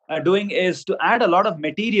doing is to add a lot of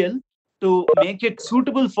material to make it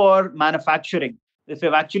suitable for manufacturing. If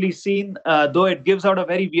you've actually seen, though it gives out a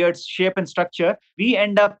very weird shape and structure, we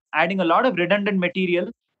end up adding a lot of redundant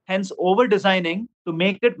material, hence over-designing to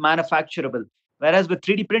make it manufacturable. Whereas with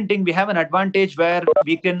 3D printing, we have an advantage where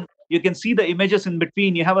you can see the images in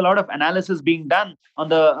between. You have a lot of analysis being done. On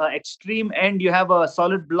the extreme end, you have a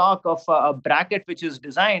solid block of a bracket which is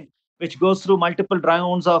designed, which goes through multiple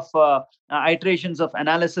rounds of iterations of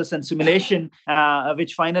analysis and simulation,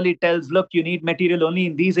 which finally tells, look, you need material only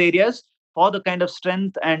in these areas for the kind of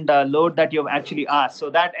strength and load that you've actually asked. So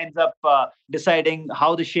that ends up deciding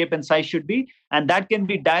how the shape and size should be. And that can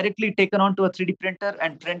be directly taken onto a 3D printer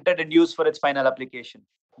and printed and used for its final application.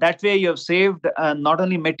 That way, you have saved not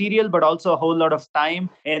only material, but also a whole lot of time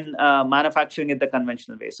in manufacturing it the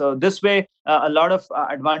conventional way. So this way, a lot of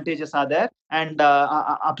advantages are there. And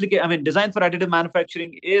design for additive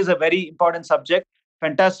manufacturing is a very important subject.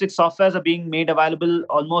 Fantastic softwares are being made available.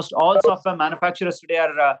 Almost all software manufacturers today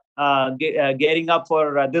are gearing up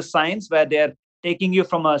for this science, where they're taking you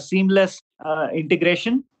from a seamless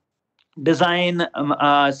integration, design,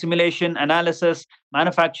 simulation, analysis,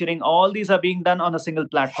 manufacturing. All these are being done on a single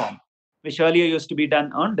platform, which earlier used to be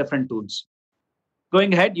done on different tools.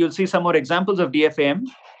 Going ahead, you'll see some more examples of DFAM.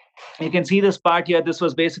 You can see this part here. This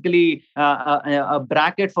was basically a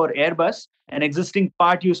bracket for Airbus. An existing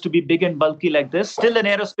part used to be big and bulky like this. Still an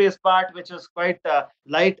aerospace part, which is quite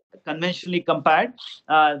light, conventionally compared.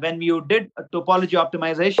 When you did topology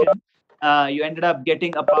optimization, you ended up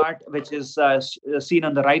getting a part which is seen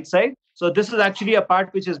on the right side. So this is actually a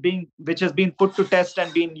part which has been put to test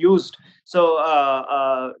and being used.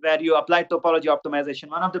 So where you apply topology optimization,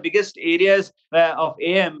 one of the biggest areas of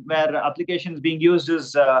AM where application is being used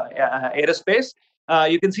is aerospace.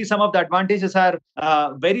 You can see some of the advantages are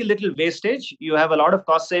very little wastage. You have a lot of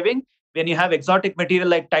cost saving. When you have exotic material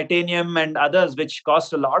like titanium and others, which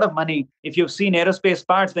cost a lot of money, if you've seen aerospace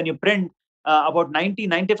parts, when you print, about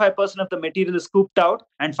 90-95% of the material is scooped out,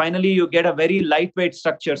 and finally you get a very lightweight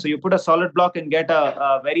structure. So you put a solid block and get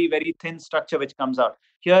a very, very thin structure which comes out.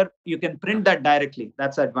 Here you can print that directly.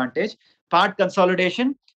 That's the advantage. Part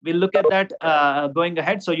consolidation, we'll look at that going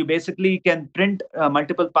ahead. So you basically can print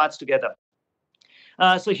multiple parts together.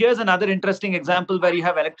 So here's another interesting example where you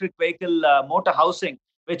have electric vehicle motor housing.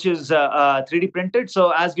 which is 3D printed.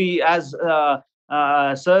 So as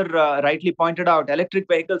Sir rightly pointed out, electric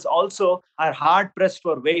vehicles also are hard pressed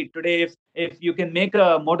for weight today. If you can make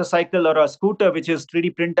a motorcycle or a scooter which is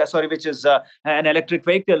 3D printed, which is an electric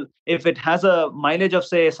vehicle, if it has a mileage of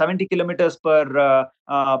say 70 kilometers per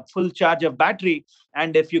full charge of battery,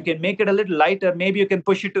 and if you can make it a little lighter, maybe you can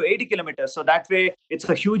push it to 80 kilometers. So that way, it's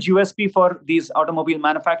a huge USP for these automobile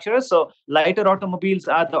manufacturers. So lighter automobiles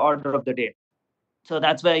are the order of the day. So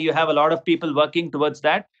that's where you have a lot of people working towards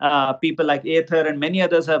that. People like Aether and many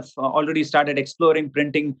others have already started exploring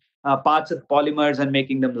printing parts of polymers and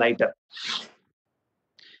making them lighter.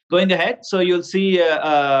 Going ahead, so you'll see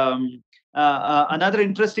another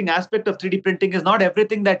interesting aspect of 3D printing is not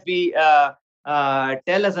everything that we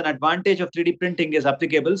tell as an advantage of 3D printing is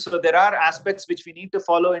applicable. So there are aspects which we need to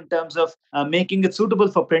follow in terms of making it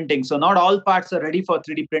suitable for printing. So not all parts are ready for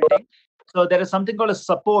 3D printing. So there is something called as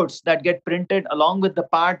supports that get printed along with the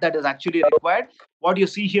part that is actually required. What you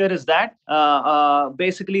see here is that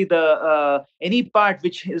basically the any part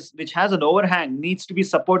which has an overhang needs to be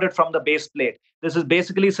supported from the base plate. This is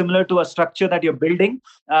basically similar to a structure that you're building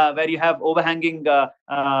where you have overhanging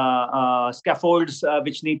scaffolds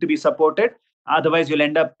which need to be supported. Otherwise, you'll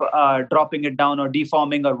end up dropping it down or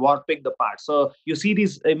deforming or warping the part. So you see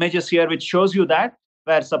these images here, which shows you that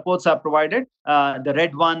where supports are provided. The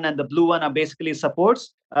red one and the blue one are basically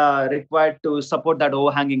supports required to support that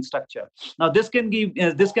overhanging structure. Now, this can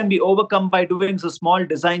be overcome by doing a small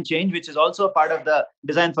design change, which is also a part of the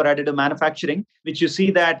design for additive manufacturing, which you see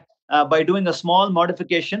that by doing a small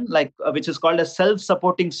modification, like which is called a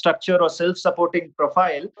self-supporting structure or self-supporting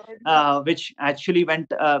profile, which actually went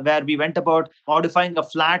where we went about modifying a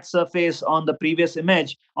flat surface on the previous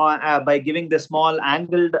image by giving the small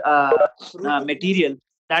angled material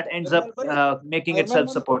that ends up making it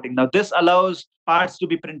self-supporting. Now, this allows parts to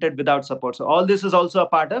be printed without support. So all this is also a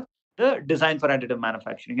part of the design for additive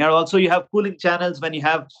manufacturing. And also you have cooling channels when you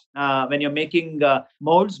have when you're making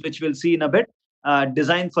molds, which we'll see in a bit.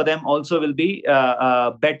 Design for them also will be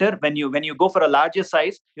better. When you go for a larger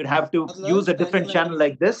size, you'd have to use a different channel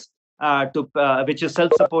like this which is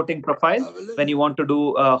self-supporting profile when you want to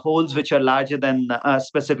do holes which are larger than a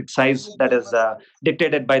specific size that is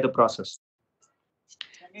dictated by the process.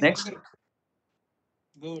 Next.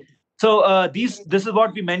 Good. So this is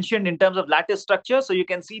what we mentioned in terms of lattice structure. So you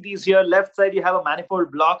can see these here. Left side, you have a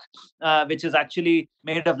manifold block, which is actually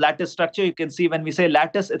made of lattice structure. You can see when we say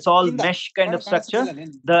lattice, it's all mesh kind of structure.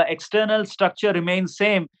 The external structure remains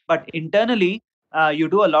same, but internally, you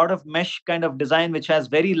do a lot of mesh kind of design, which has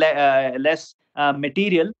very less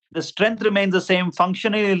material. The strength remains the same.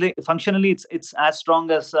 Functionally, it's as strong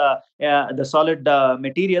as the solid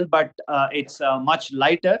material, but it's much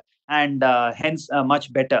lighter and hence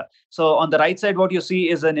much better. So on the right side, what you see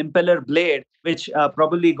is an impeller blade, which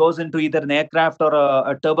probably goes into either an aircraft or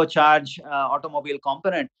a turbocharged automobile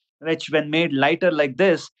component, which when made lighter like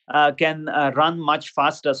this can run much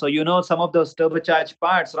faster. So some of those turbocharged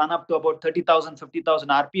parts run up to about 30,000, 50,000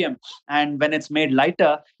 RPM. And when it's made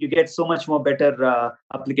lighter, you get so much more better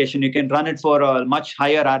application. You can run it for much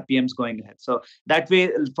higher RPMs going ahead. So that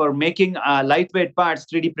way, for making lightweight parts,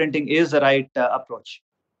 3D printing is the right approach.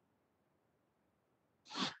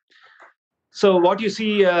 So what you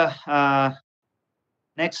see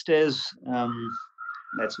next is,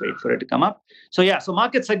 let's wait for it to come up. So yeah, so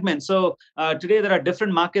market segments. So today there are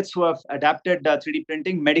different markets who have adapted 3D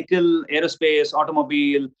printing: medical, aerospace,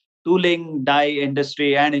 automobile, tooling, dye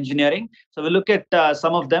industry, and engineering. So we'll look at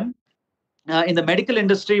some of them. In the medical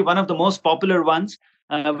industry, one of the most popular ones,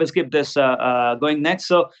 we'll skip this going next.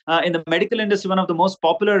 So in the medical industry, one of the most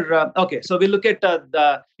popular, okay, so we look at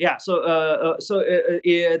the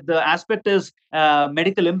aspect is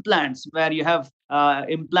medical implants, where you have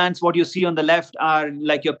implants. What you see on the left are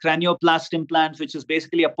like your cranioplast implants, which is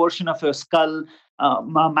basically a portion of your skull,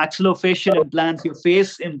 maxillofacial implants, your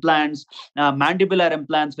face implants, mandibular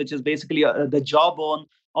implants, which is basically the jawbone.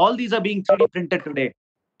 All these are being 3D printed today.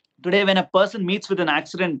 Today, when a person meets with an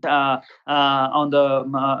accident on the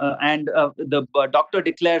and the doctor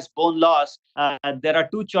declares bone loss, there are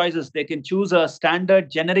two choices. They can choose a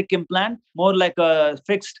standard generic implant, more like a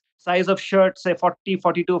fixed size of shirt, say 40,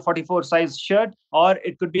 42, 44 size shirt, or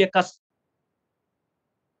it could be a custom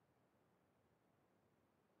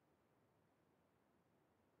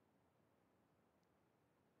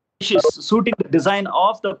suiting the design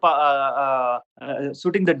of the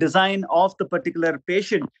particular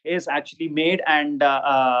patient is actually made and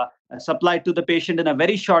supplied to the patient in a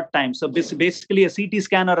very short time. So basically, a CT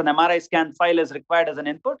scan or an MRI scan file is required as an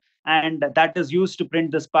input, and that is used to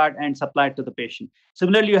print this part and supply it to the patient.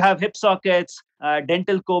 Similarly, you have hip sockets,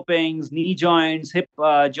 dental copings, knee joints, hip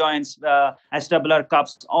joints, acetabular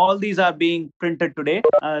cups. All these are being printed today,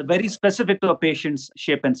 very specific to a patient's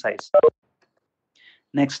shape and size.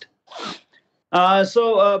 Next.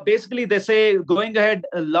 So basically, they say going ahead,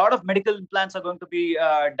 a lot of medical implants are going to be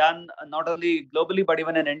done not only globally but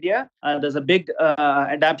even in India. There's a big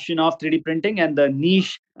adoption of 3D printing, and the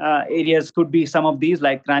niche areas could be some of these,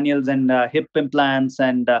 like cranials and hip implants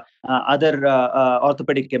and other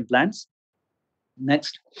orthopedic implants.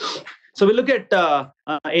 Next. So we look at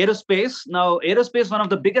aerospace. Now, aerospace, one of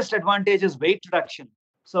the biggest advantages is weight reduction.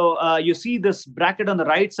 So you see this bracket on the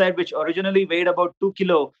right side, which originally weighed about 2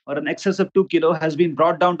 kilo or an excess of 2 kilo, has been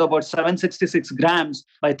brought down to about 766 grams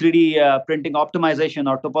by 3D printing optimization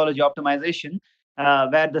or topology optimization,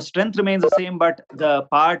 where the strength remains the same, but the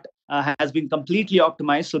part has been completely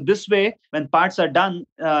optimized. So this way, when parts are done,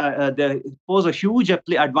 they pose a huge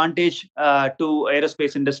advantage to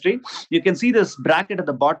aerospace industry. You can see this bracket at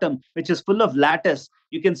the bottom, which is full of lattice.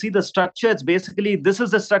 You can see the structure. It's basically, this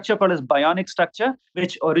is the structure called as bionic structure,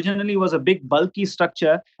 which originally was a big bulky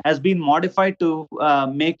structure, has been modified to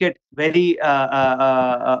make it very,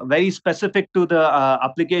 very specific to the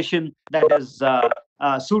application that is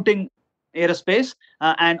suiting aerospace,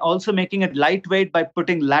 and also making it lightweight by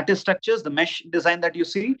putting lattice structures, the mesh design that you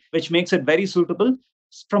see, which makes it very suitable.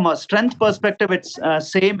 From a strength perspective, it's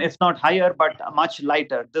same, if not higher, but much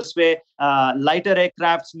lighter. This way, lighter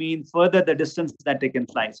aircrafts mean further the distance that they can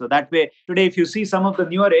fly. So that way, today, if you see some of the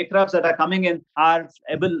newer aircrafts that are coming in, are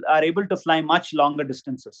able to fly much longer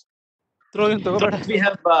distances. So we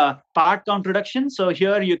have part count reduction. So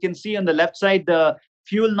here you can see on the left side the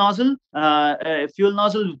fuel nozzle. Fuel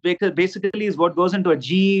nozzle basically is what goes into a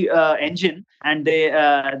GE engine, and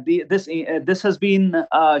this has been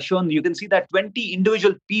shown. You can see that 20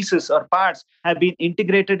 individual pieces or parts have been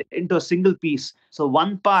integrated into a single piece. So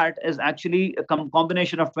one part is actually a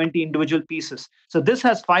combination of 20 individual pieces. So this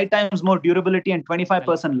has 5 times more durability and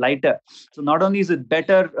 25% lighter. So not only is it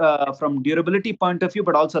better from durability point of view,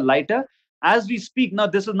 but also lighter. As we speak now,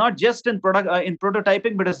 this is not just in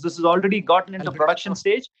prototyping, but this is already gotten into production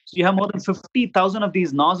stage. So you have more than 50,000 of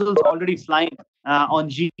these nozzles already flying on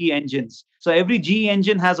GE engines. So every GE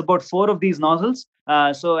engine has about 4 of these nozzles.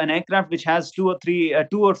 So an aircraft which has 2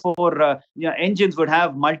 or 4 engines would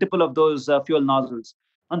have multiple of those fuel nozzles.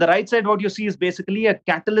 On the right side, what you see is basically a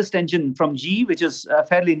catalyst engine from GE, which is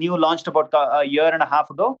fairly new, launched about a year and a half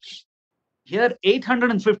ago. Here,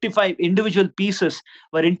 855 individual pieces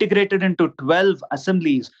were integrated into 12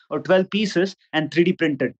 assemblies or 12 pieces and 3D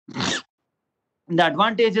printed. The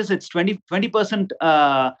advantage is it's 20%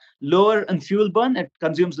 lower in fuel burn. It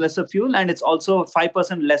consumes lesser fuel, and it's also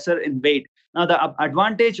 5% lesser in weight. Now, the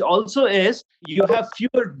advantage also is you have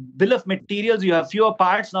fewer bill of materials, you have fewer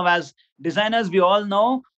parts. Now, as designers, we all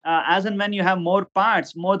know, as and when you have more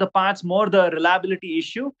parts, more the reliability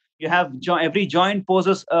issue. You have every joint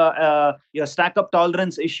poses your stack-up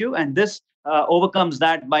tolerance issue, and this overcomes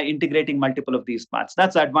that by integrating multiple of these parts.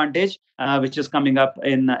 That's the advantage which is coming up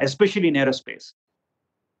especially in aerospace.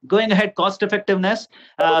 Going ahead, cost effectiveness.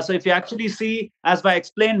 So if you actually see, as I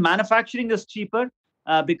explained, manufacturing is cheaper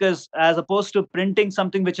because as opposed to printing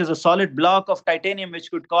something which is a solid block of titanium,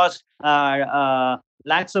 which could cost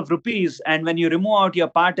lakhs of rupees, and when you remove out your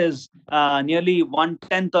part is nearly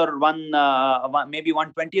 1/10 or maybe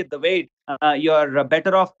 1/20th the weight, you're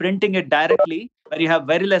better off printing it directly, where you have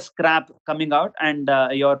very less scrap coming out, and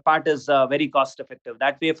your part is very cost effective.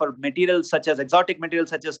 That way, for materials such as exotic materials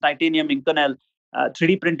such as titanium, Inconel,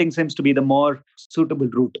 3D printing seems to be the more suitable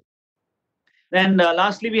route. Then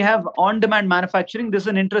lastly, we have on-demand manufacturing. This is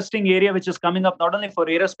an interesting area which is coming up not only for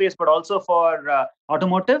aerospace, but also for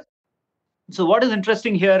automotive. So what is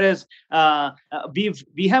interesting here is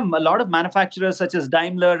we have a lot of manufacturers such as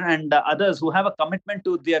Daimler and others who have a commitment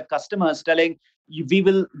to their customers, telling they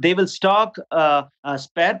will stock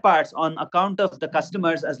spare parts on account of the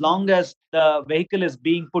customers as long as the vehicle is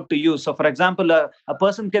being put to use. So, for example, a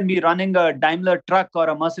person can be running a Daimler truck or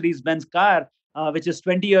a Mercedes-Benz car, which is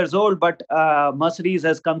 20 years old, but Mercedes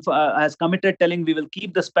has committed, telling we will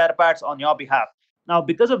keep the spare parts on your behalf. Now,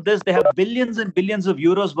 because of this, they have billions and billions of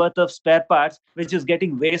euros worth of spare parts, which is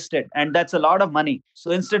getting wasted. And that's a lot of money.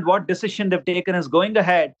 So instead, what decision they've taken is going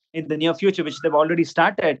ahead in the near future, which they've already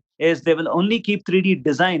started, is they will only keep 3D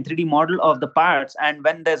design, 3D model of the parts. And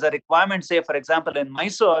when there's a requirement, say, for example, in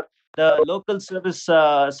Mysore, the local service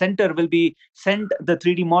center will be sent the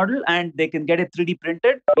 3D model, and they can get it 3D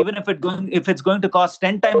printed. Even if it's going to cost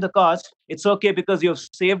 10 times the cost, it's okay, because you've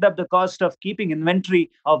saved up the cost of keeping inventory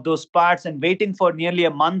of those parts and waiting for nearly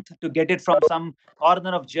a month to get it from some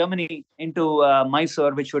corner of Germany into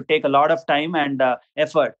Mysore, which would take a lot of time and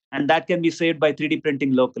effort. And that can be saved by 3D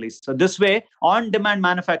printing locally. So this way, on-demand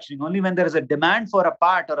manufacturing, only when there is a demand for a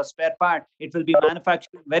part or a spare part, it will be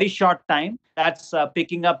manufactured in very short time. That's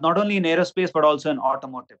picking up not only in aerospace, but also in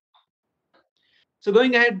automotive. So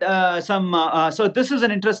going ahead, so this is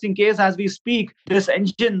an interesting case. As we speak, this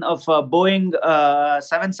engine of Boeing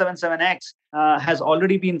 777X has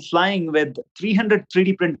already been flying with 300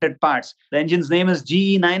 3D printed parts. The engine's name is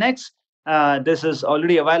GE9X. This is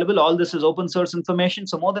already available. All this is open source information.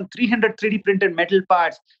 So more than 300 3D printed metal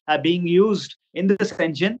parts are being used in this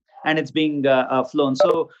engine, and it's being flown.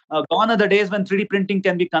 So gone are the days when 3D printing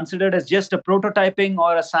can be considered as just a prototyping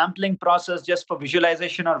or a sampling process just for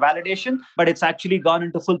visualization or validation, but it's actually gone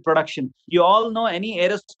into full production. You all know any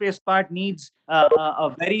aerospace part needs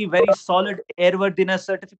a very, very solid airworthiness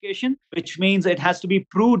certification, which means it has to be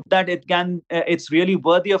proved that it's really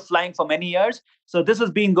worthy of flying for many years. So this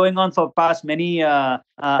has been going on for past many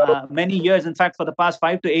years. In fact, for the past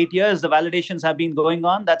 5 to 8 years, the validations have been going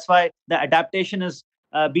on. That's why the adaptation is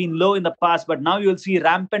been low in the past, but now you'll see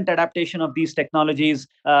rampant adaptation of these technologies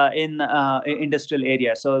in industrial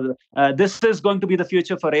areas. So this is going to be the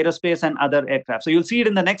future for aerospace and other aircraft. So you'll see it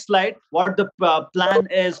in the next slide, what the plan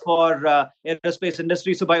is for aerospace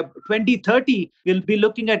industry. So by 2030, we'll be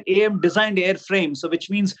looking at AM designed airframes. So which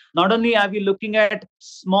means not only are we looking at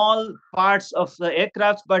small parts of the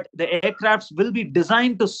aircrafts, but the aircrafts will be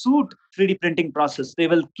designed to suit 3D printing process. They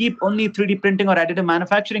will keep only 3D printing or additive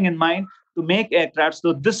manufacturing in mind to make aircraft.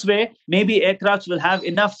 So this way, maybe aircrafts will have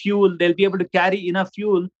enough fuel. They'll be able to carry enough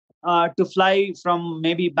fuel to fly from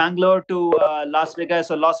maybe Bangalore to Las Vegas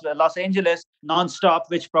or Los Angeles non-stop,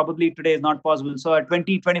 which probably today is not possible. So a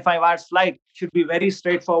 20-25 hours flight should be very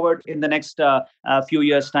straightforward in the next few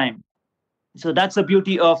years' time. So that's the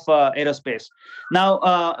beauty of aerospace.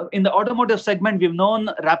 Now, in the automotive segment, we've known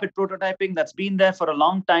rapid prototyping. That's been there for a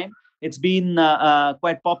long time. It's been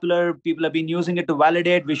quite popular. People have been using it to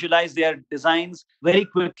validate, visualize their designs very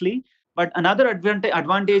quickly. But another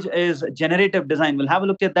advantage is generative design. We'll have a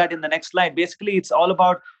look at that in the next slide. Basically, it's all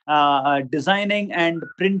about designing and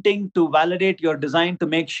printing to validate your design to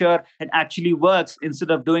make sure it actually works instead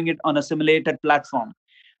of doing it on a simulated platform.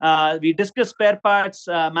 We discussed spare parts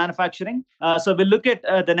manufacturing. So we'll look at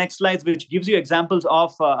the next slides, which gives you examples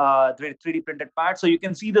of 3D printed parts. So you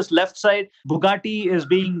can see this left side, Bugatti is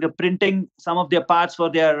printing some of their parts for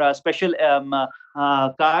their special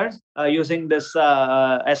cars using this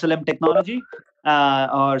SLM technology.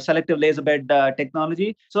 Or selective laser bed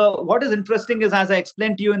technology. So what is interesting is, as I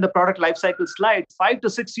explained to you in the product lifecycle slide, 5 to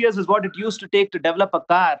 6 years is what it used to take to develop a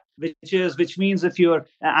car, which means if you're,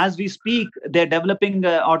 as we speak, they're developing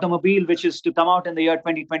an automobile which is to come out in the year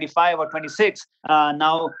 2025 or 26.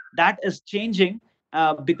 Now that is changing.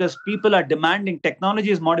 Because people are demanding,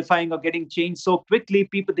 technology is modifying or getting changed so quickly,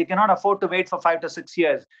 they cannot afford to wait for 5 to 6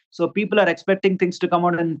 years. So people are expecting things to come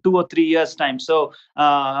out in 2 or 3 years' time. So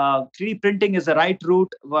 3D printing is the right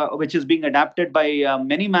route, which is being adapted by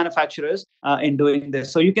many manufacturers in doing this.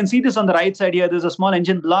 So you can see this on the right side here. There's a small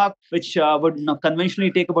engine block, which would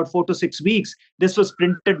conventionally take about 4 to 6 weeks. This was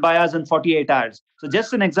printed by us in 48 hours. So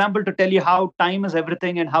just an example to tell you how time is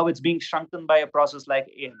everything and how it's being shrunken by a process like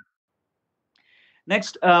AM.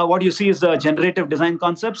 Next, what you see is the generative design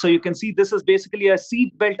concept. So you can see this is basically a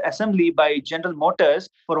seat belt assembly by General Motors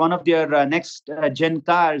for one of their next gen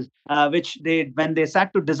cars, which when they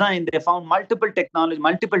sat to design, they found multiple technology,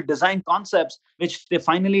 multiple design concepts, which they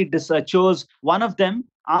finally chose one of them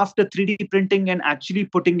after 3D printing and actually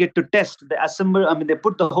putting it to test. They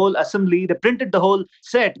put the whole assembly, they printed the whole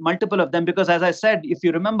set, multiple of them, because as I said, if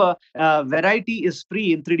you remember, variety is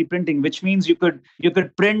free in 3D printing, which means you could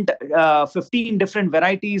print 15 different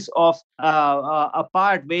varieties of a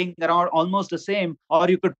part weighing around almost the same, or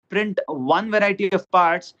you could print one variety of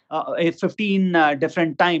parts 15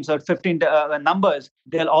 different times or 15 numbers.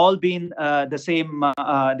 They'll all be the same.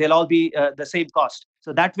 They'll all be the same cost.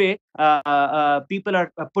 So that way, people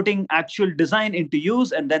are putting actual design into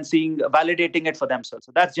use and then validating it for themselves.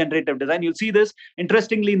 So that's generative design. You'll see this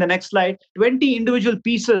interestingly in the next slide. 8 individual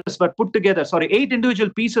pieces were put together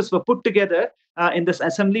in this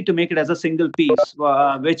assembly to make it as a single piece,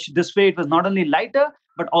 which this way it was not only lighter,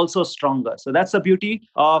 but also stronger. So that's the beauty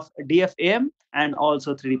of DFAM and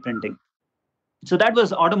also 3D printing. So that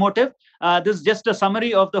was automotive. This is just a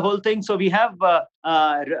summary of the whole thing. So we have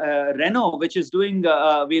Renault, which is doing,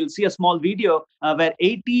 we'll see a small video where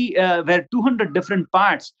 200 different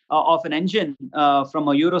parts of an engine from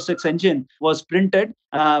a Euro 6 engine was printed,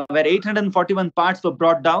 where 841 parts were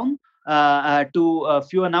brought down to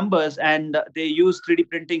fewer numbers, and they use 3D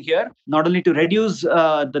printing here, not only to reduce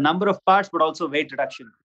the number of parts, but also weight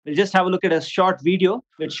reduction. We'll just have a look at a short video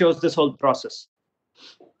which shows this whole process.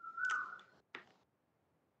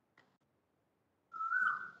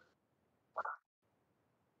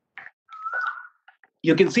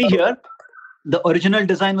 You can see here, the original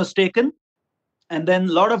design was taken, and then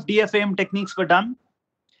a lot of DFAM techniques were done,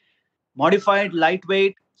 modified,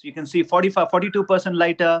 lightweight. So you can see 42%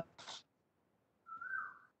 lighter.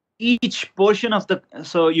 Each portion of the,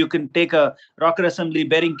 so you can take a rocker assembly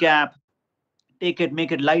bearing cap, take it,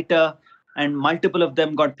 make it lighter, and multiple of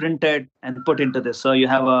them got printed and put into this. So you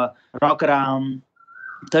have a rocker arm,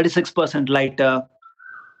 36% lighter,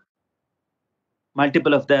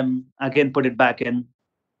 multiple of them, again, put it back in.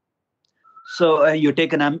 So you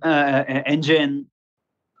take an engine,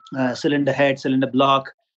 cylinder head, cylinder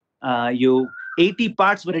block, 80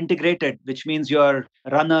 parts were integrated, which means your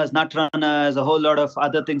runners, nut runners, a whole lot of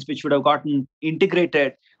other things which would have gotten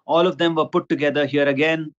integrated. All of them were put together here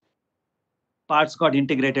again. Parts got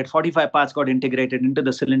integrated, 45 parts got integrated into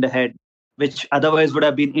the cylinder head, which otherwise would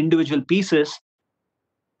have been individual pieces.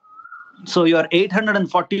 So your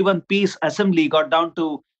 841 piece assembly got down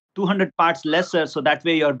to 200 parts lesser. So that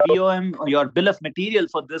way your BOM, or your bill of material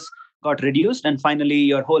for this, got reduced, and finally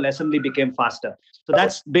your whole assembly became faster. So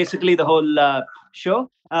that's basically the whole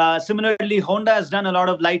show. Similarly, Honda has done a lot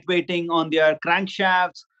of lightweighting on their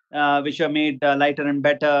crankshafts, which are made lighter and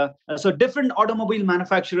better. So different automobile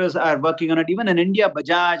manufacturers are working on it. Even in India,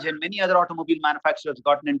 Bajaj and many other automobile manufacturers have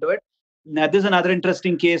gotten into it. Now, this is another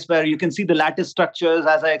interesting case where you can see the lattice structures.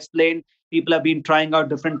 As I explained, people have been trying out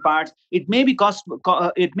different parts. It may be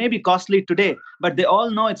costly today, but they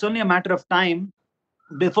all know it's only a matter of time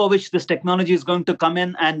before which this technology is going to come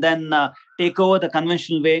in and then take over the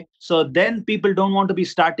conventional way. So then people don't want to be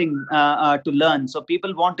starting to learn. So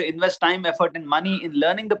people want to invest time, effort, and money in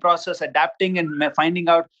learning the process, adapting, and finding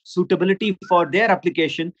out suitability for their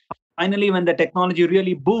application. Finally, when the technology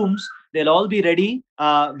really booms, they'll all be ready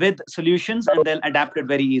with solutions, and they'll adapt it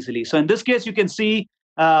very easily. So in this case, you can see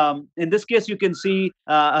F1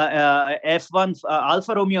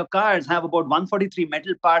 Alfa Romeo cars have about 143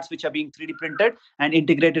 metal parts which are being 3D printed and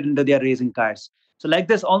integrated into their racing cars. So like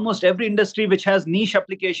this, almost every industry which has niche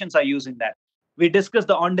applications are using that. We discussed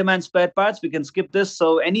the on-demand spare parts. We can skip this.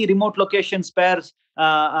 So any remote location spares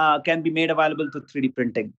can be made available to 3D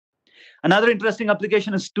printing. Another interesting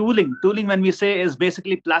application is tooling. Tooling, when we say, is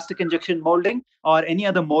basically plastic injection molding or any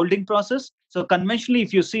other molding process. So conventionally,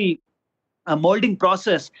 if you see, a molding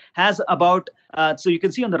process has about, so you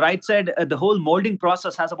can see on the right side, the whole molding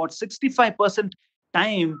process has about 65%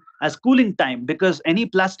 time as cooling time, because any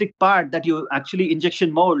plastic part that you actually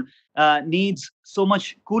injection mold needs so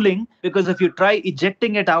much cooling, because if you try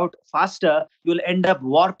ejecting it out faster, you'll end up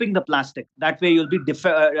warping the plastic. That way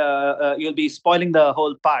you'll be spoiling the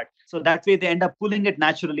whole part. So that way they end up cooling it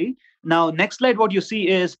naturally. Now, next slide, what you see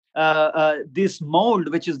is this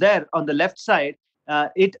mold, which is there on the left side.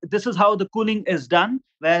 This is how the cooling is done,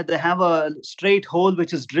 where they have a straight hole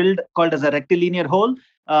which is drilled, called as a rectilinear hole,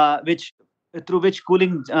 through which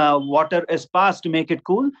cooling water is passed to make it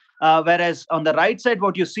cool. Whereas on the right side,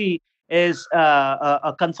 what you see is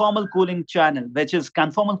a conformal cooling channel, which is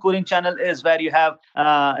conformal cooling channel is where you have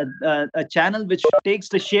a channel which takes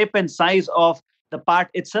the shape and size of the part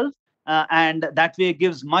itself. And that way it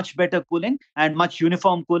gives much better cooling and much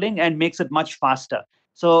uniform cooling and makes it much faster.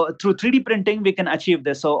 So through 3D printing, we can achieve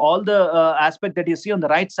this. So all the aspect that you see on the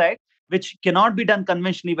right side, which cannot be done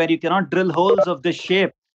conventionally, where you cannot drill holes of this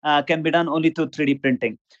shape, can be done only through 3D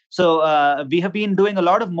printing. So we have been doing a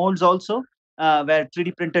lot of molds also, where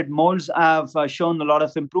 3D printed molds have shown a lot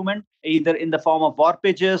of improvement, either in the form of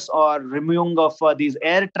warpages or removing of these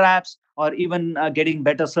air traps, or even getting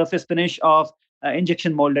better surface finish of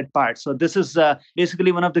injection molded parts. So this is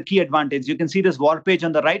basically one of the key advantages. You can see this warpage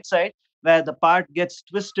on the right side, where the part gets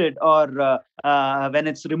twisted, or when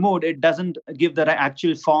it's removed, it doesn't give the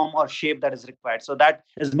actual form or shape that is required. So that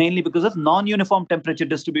is mainly because of non-uniform temperature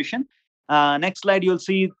distribution. Next slide, you'll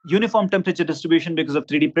see uniform temperature distribution because of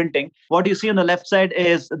 3D printing. What you see on the left side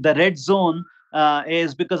is the red zone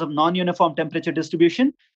is because of non-uniform temperature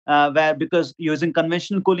distribution, where because using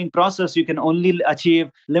conventional cooling process, you can only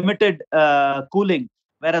achieve limited cooling.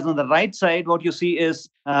 Whereas on the right side, what you see is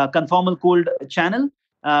conformal cooled channel,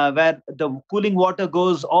 where the cooling water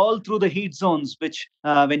goes all through the heat zones, which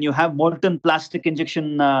when you have molten plastic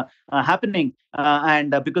injection happening,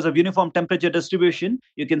 and because of uniform temperature distribution,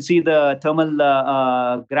 you can see the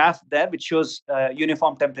thermal graph there, which shows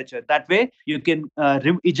uniform temperature. That way, you can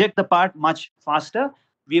eject the part much faster.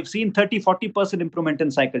 We have seen 30-40% improvement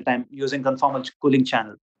in cycle time using conformal cooling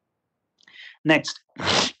channel. Next.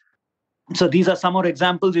 So these are some more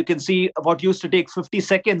examples. You can see what used to take 50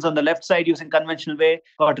 seconds on the left side using conventional way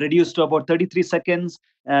got reduced to about 33 seconds,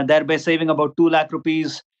 thereby saving about 2 lakh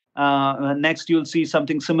rupees. Next, you'll see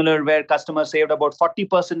something similar where customers saved about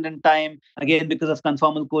 40% in time, again, because of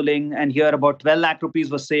conformal cooling. And here about 12 lakh rupees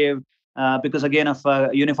was saved because, again, of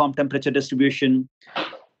uniform temperature distribution.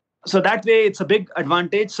 So that way, it's a big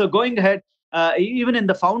advantage. So going ahead, even in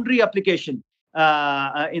the foundry application,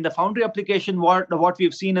 what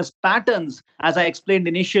we've seen is patterns. As I explained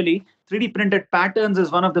initially, 3D printed patterns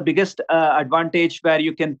is one of the biggest advantage, where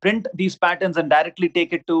you can print these patterns and directly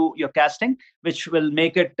take it to your casting, which will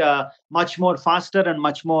make it much more faster and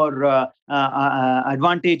much more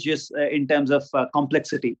advantageous in terms of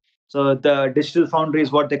complexity. So the digital foundry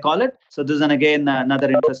is what they call it. So this is again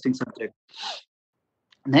another interesting subject.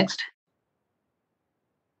 Next.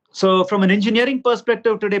 So from an engineering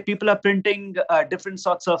perspective, today people are printing different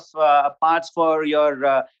sorts of parts for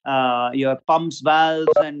your pumps,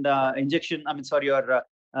 valves, and your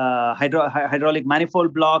hydraulic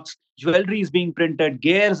manifold blocks. Jewelry is being printed.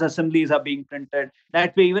 Gears assemblies are being printed.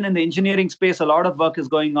 That way, even in the engineering space, a lot of work is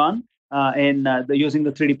going on using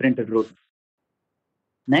the 3D printed route.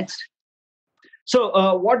 Next.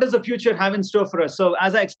 So what does the future have in store for us? So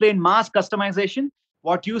as I explained, mass customization,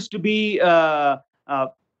 what used to be a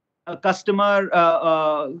customer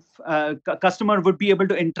would be able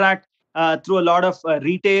to interact through a lot of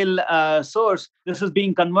retail source. This is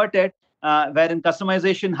being converted, wherein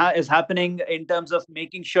customization is happening in terms of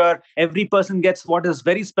making sure every person gets what is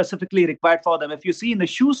very specifically required for them. If you see in the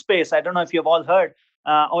shoe space, I don't know if you've all heard,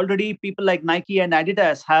 already people like Nike and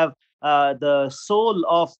Adidas have the sole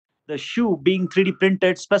of the shoe being 3D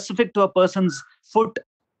printed specific to a person's foot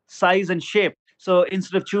size and shape. So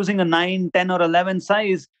instead of choosing a 9, 10, or 11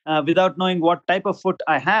 size without knowing what type of foot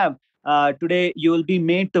I have, today you will be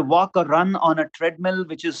made to walk or run on a treadmill,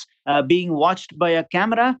 which is being watched by a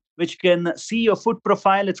camera, which can see your foot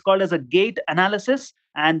profile. It's called as a gait analysis.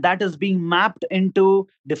 And that is being mapped into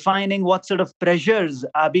defining what sort of pressures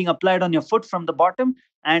are being applied on your foot from the bottom.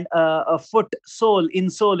 And a foot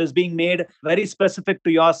insole is being made very specific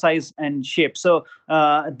to your size and shape. So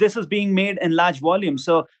this is being made in large volumes.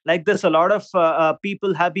 So like this, a lot of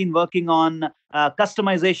people have been working on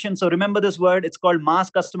customization. So remember this word, it's called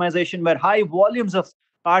mass customization, where high volumes of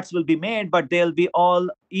parts will be made, but they'll be all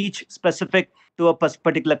each specific to a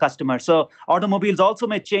particular customer. So automobiles also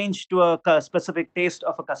may change to a specific taste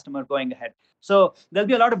of a customer going ahead. So there'll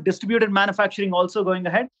be a lot of distributed manufacturing also going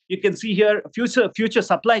ahead. You can see here, future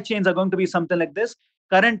supply chains are going to be something like this.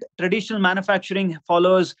 Current traditional manufacturing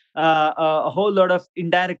follows a whole lot of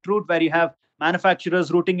indirect route, where you have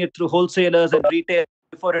manufacturers routing it through wholesalers and retail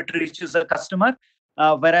before it reaches a customer.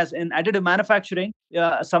 Whereas in additive manufacturing,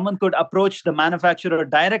 someone could approach the manufacturer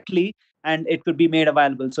directly and it could be made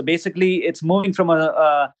available. So basically, it's moving from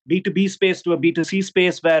a B2B space to a B2C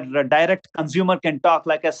space, where a direct consumer can talk.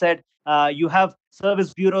 Like I said, you have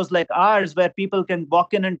service bureaus like ours, where people can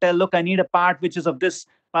walk in and tell, look, I need a part which is of this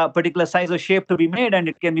particular size or shape to be made, and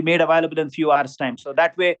it can be made available in a few hours' time. So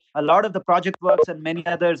that way, a lot of the project works and many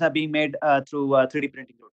others are being made through 3D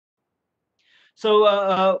printing.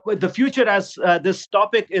 So the future, as this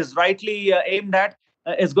topic is rightly aimed at,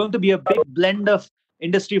 is going to be a big blend of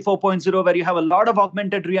Industry 4.0, where you have a lot of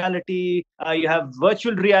augmented reality, you have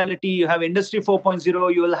virtual reality, you have Industry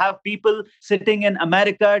 4.0, you will have people sitting in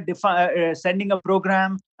America sending a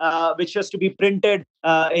program which has to be printed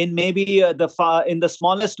in maybe in the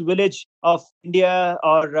smallest village of India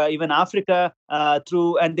or even Africa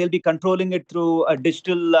and they'll be controlling it through a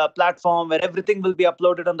digital platform where everything will be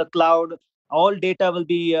uploaded on the cloud. All data will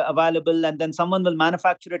be available, and then someone will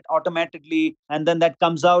manufacture it automatically, and then that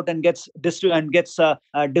comes out and gets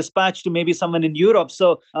dispatched to maybe someone in Europe.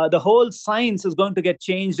 So the whole science is going to get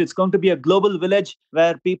changed. It's going to be a global village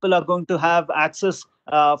where people are going to have access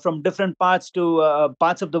from different parts to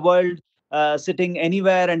parts of the world, sitting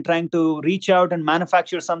anywhere and trying to reach out and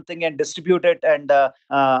manufacture something and distribute it and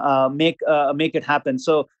make it happen.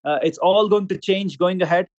 So it's all going to change going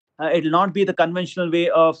ahead. It will not be the conventional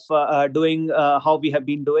way of doing how we have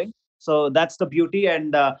been doing. So that's the beauty.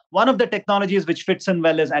 And one of the technologies which fits in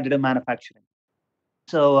well is additive manufacturing.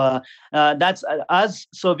 So that's us.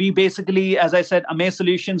 So we basically, as I said, AMACE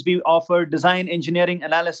Solutions, we offer design, engineering,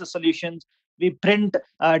 analysis solutions We print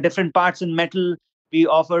different parts in metal. We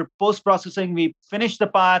offer post-processing. We finish the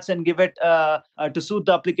parts and give it to suit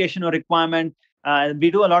the application or requirement.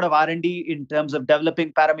 We do a lot of R&D in terms of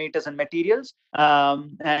developing parameters and materials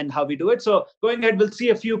and how we do it. So going ahead, we'll see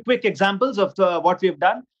a few quick examples of what we've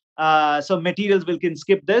done. So materials, we can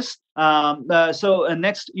skip this.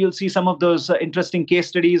 Next, you'll see some of those interesting case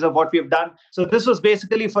studies of what we've done. So this was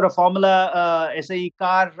basically for a Formula SAE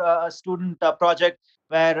car student project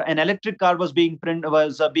where an electric car was being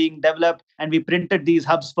developed, and we printed these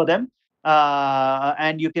hubs for them.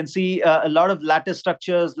 And you can see a lot of lattice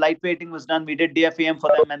structures, lightweighting was done. We did DFAM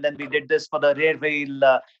for them, and then we did this for the rear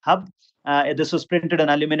wheel hub. This was printed in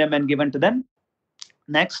aluminum and given to them.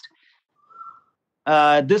 Next.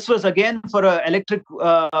 This was again for an electric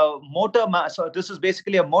motor. So this is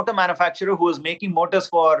basically a motor manufacturer who is making motors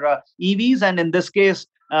for EVs. And in this case,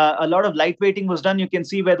 a lot of lightweighting was done. You can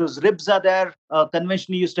see where those ribs are there.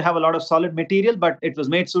 Conventionally used to have a lot of solid material, but it was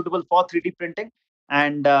made suitable for 3D printing.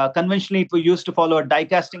 And conventionally, it was used to follow a die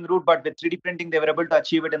casting route, but with 3D printing, they were able to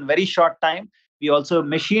achieve it in a very short time. We also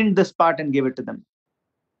machined this part and gave it to them.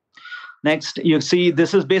 Next, you see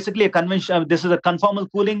this is basically a conventional. This is a conformal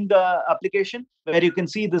cooling application where you can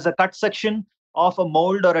see there's a cut section of a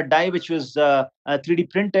mold or a die which was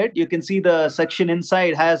 3D printed. You can see the section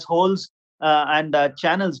inside has holes and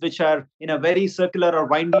channels which are in a very circular or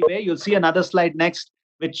windy way. You'll see another slide next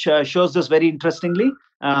which shows this very interestingly.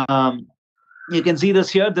 You can see this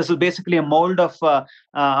here. This is basically a mold of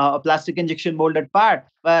a plastic injection molded part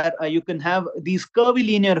where you can have these curvy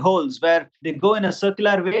linear holes where they go in a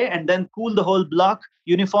circular way and then cool the whole block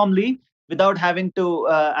uniformly without having to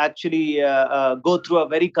actually go through a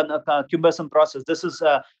very cumbersome process. This is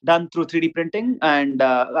done through 3D printing, and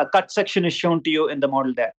a cut section is shown to you in the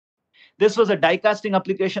model there. This was a die casting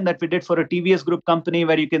application that we did for a TVS group company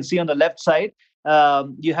where you can see on the left side,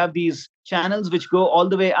 you have these channels which go all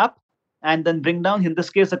the way up and then bring down. In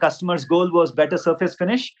this case, the customer's goal was better surface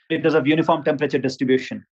finish because of uniform temperature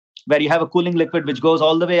distribution, where you have a cooling liquid which goes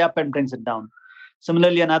all the way up and brings it down.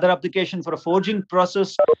 Similarly, another application for a forging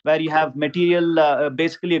process where you have material,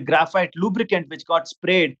 basically a graphite lubricant which got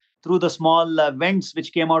sprayed through the small vents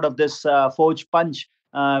which came out of this forge punch,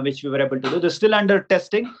 which we were able to do. This is still under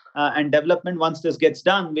testing and development. Once this gets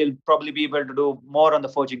done, we'll probably be able to do more on the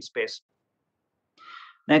forging space.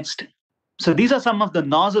 Next. So these are some of the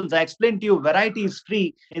nozzles. I explained to you variety is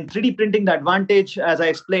free. In 3D printing, the advantage, as I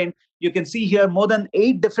explained, you can see here more than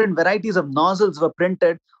 8 different varieties of nozzles were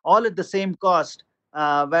printed, all at the same cost,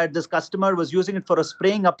 where this customer was using it for a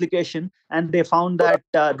spraying application, and they found that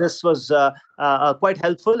this was quite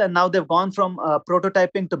helpful. And now they've gone from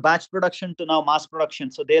prototyping to batch production to now mass production.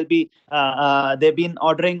 So they've been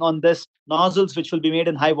ordering on this nozzles, which will be made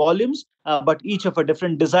in high volumes, but each of a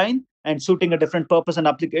different design and suiting a different purpose and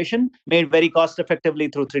application, made very cost effectively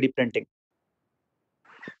through 3D printing.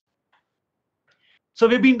 So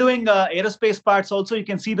we've been doing aerospace parts also. You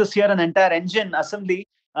can see this here, an entire engine assembly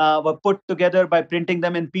were put together by printing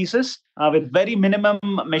them in pieces with very minimum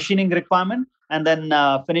machining requirement, and then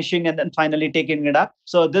finishing and then finally taking it up.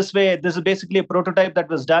 So this way, this is basically a prototype that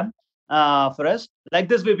was done for us. Like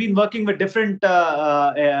this, we've been working with different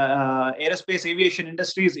aerospace aviation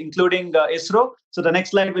industries, including ISRO. So the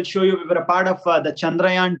next slide will show you we were a part of the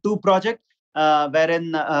Chandrayaan-2 project,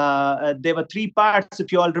 wherein there were 3 parts.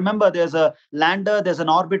 If you all remember, there's a lander, there's an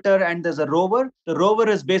orbiter, and there's a rover. The rover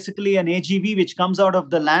is basically an AGV which comes out of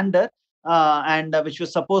the lander, and which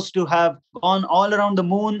was supposed to have gone all around the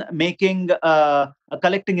moon,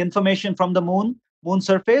 collecting information from the moon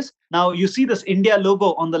surface. Now you see this India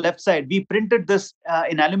logo on the left side. We printed this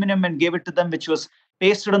in aluminum and gave it to them, which was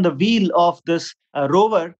pasted on the wheel of this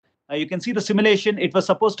rover. You can see the simulation. It was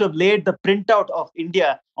supposed to have laid the printout of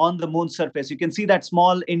India on the moon surface. You can see that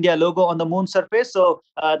small India logo on the moon surface. So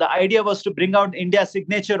the idea was to bring out India's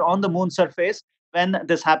signature on the moon surface when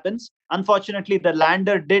this happens. Unfortunately, the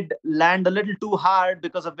lander did land a little too hard,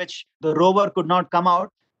 because of which the rover could not come out.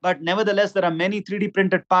 But nevertheless, there are many 3D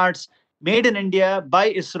printed parts made in India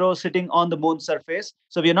by ISRO sitting on the moon surface.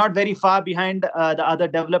 So we are not very far behind the other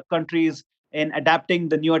developed countries in adapting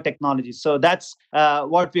the newer technologies. So that's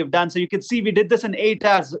what we've done. So you can see we did this in 8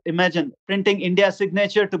 hours. Imagine printing India's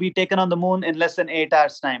signature to be taken on the moon in less than 8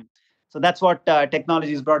 hours time. So that's what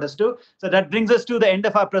technologies brought us to. So that brings us to the end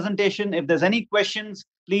of our presentation. If there's any questions,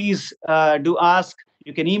 please do ask.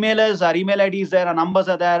 You can email us. Our email ID is there. Our numbers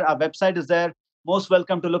are there. Our website is there. Most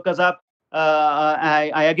welcome to look us up.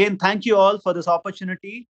 I again thank you all for this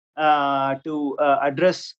opportunity to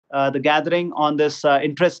address the gathering on this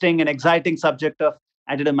interesting and exciting subject of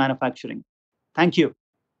additive manufacturing. Thank you.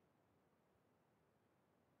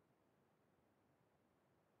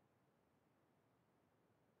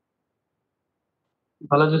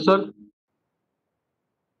 Balaji sir.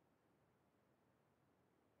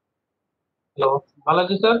 Hello,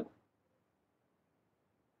 Balaji sir.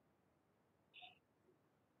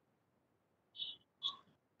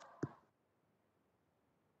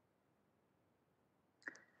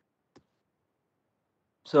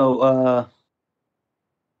 So,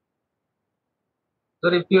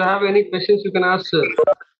 Sir, if you have any questions, you can ask, sir.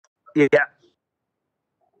 yeah.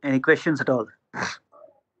 Any questions at all?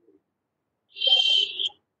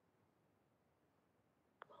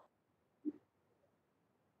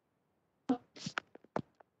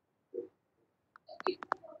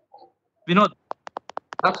 Vinod,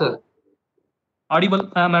 Yes, sir. audible?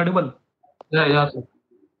 I am audible. Yeah, sir.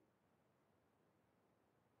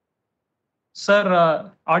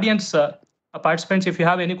 Sir, audience, participants, if you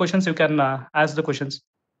have any questions, you can ask the questions.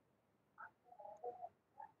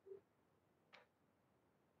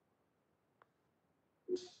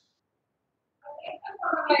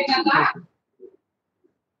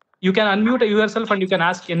 You can unmute yourself and you can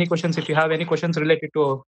ask any questions if you have any questions related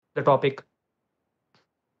to the topic.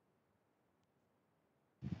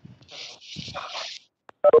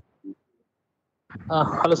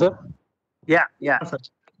 Hello, sir. Yeah. Sir.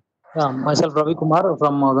 Myself Ravi Kumar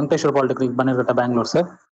from Venkateshwar Polytechnic, Bannerghatta, Bangalore,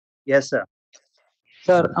 sir. Yes, sir.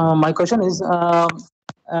 Sir, my question is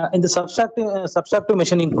in the subtractive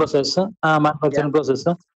machining process, manufacturing process,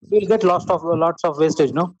 we will get lots of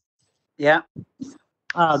wastage, no? Yeah.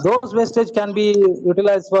 Those wastage can be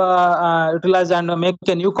utilized and make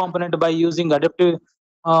a new component by using additive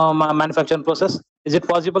manufacturing process. Is it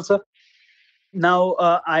possible, sir? Now,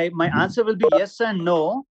 my answer will be yes and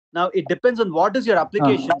no. Now, it depends on what is your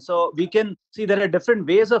application. So we can see there are different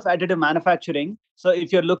ways of additive manufacturing. So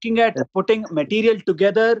if you're looking at putting material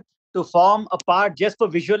together to form a part just for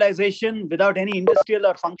visualization without any industrial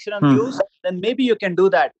or functional use, then maybe you can do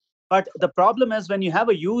that. But the problem is when you have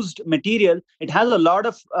a used material, it has a lot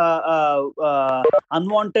of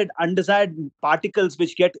unwanted, undesired particles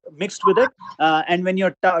which get mixed with it. And when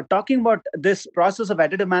you're talking about this process of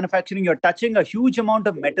additive manufacturing, you're touching a huge amount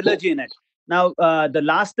of metallurgy in it. Now, the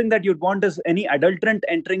last thing that you'd want is any adulterant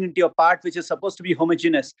entering into your part, which is supposed to be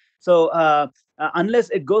homogeneous. So unless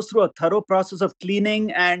it goes through a thorough process of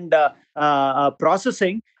cleaning and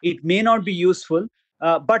processing, it may not be useful.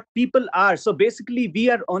 But people are. So basically, we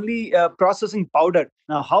are only processing powder.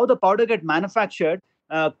 Now, how the powder get manufactured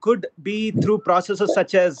could be through processes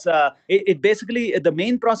such as it basically the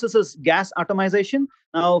main process is gas atomization.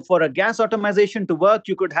 Now, for a gas atomization to work,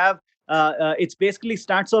 you could have it's basically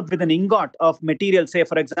starts off with an ingot of material, say,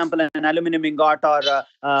 for example, an aluminum ingot or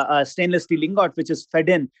a stainless steel ingot, which is fed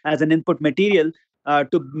in as an input material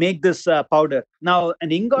to make this powder. Now,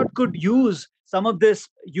 an ingot could use some of this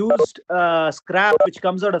used scrap which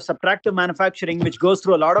comes out of subtractive manufacturing, which goes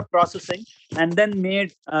through a lot of processing and then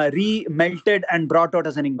made re-melted and brought out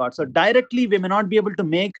as an ingot. So directly, we may not be able to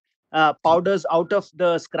make powders out of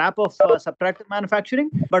the scrap of subtractive manufacturing,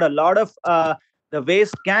 but a lot of the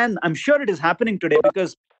waste can. I'm sure it is happening today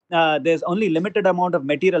because there's only limited amount of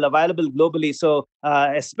material available globally. So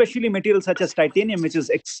especially materials such as titanium, which is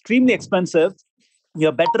extremely expensive,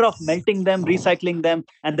 you're better off melting them, recycling them,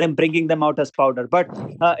 and then bringing them out as powder. But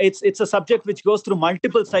it's a subject which goes through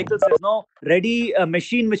multiple cycles. There's no ready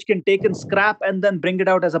machine which can take in scrap and then bring it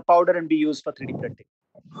out as a powder and be used for 3D printing.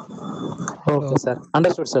 Okay, sir.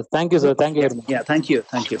 Understood, sir. Thank you, sir. Thank you very much. Yeah, thank you.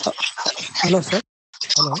 Hello, sir.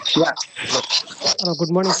 Hello. Yeah. Hello.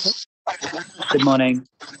 Good morning, sir. Good morning.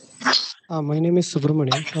 My name is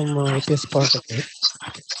Subramanian from IPS Polytechnic.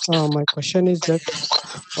 My question is that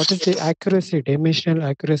what is the accuracy, dimensional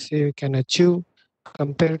accuracy we can achieve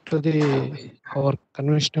compared to our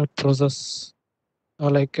conventional process,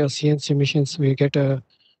 like CNC machines? We get a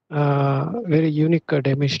very unique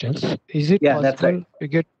dimensions. Is it Yeah, that's possible right. we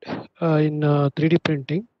get in 3D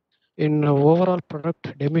printing in overall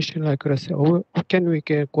product dimensional accuracy? How can we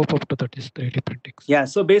cope up to that is 3D printing? Yeah,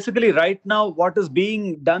 so basically right now what is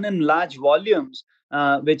being done in large volumes,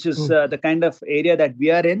 which is the kind of area that we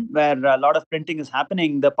are in, where a lot of printing is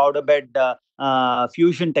happening, the powder bed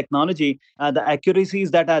fusion technology, the accuracies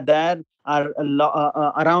that are there are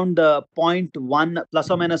around the 0.1 plus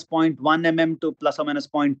or minus 0.1 mm to plus or minus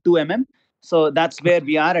 0.2 mm. So that's where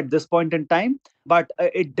we are at this point in time. But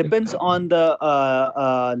it depends on the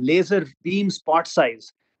laser beam spot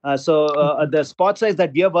size. The spot size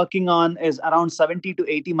that we are working on is around 70 to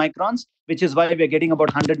 80 microns, which is why we are getting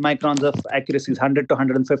about 100 microns of accuracies, 100 to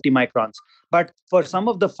 150 microns. But for some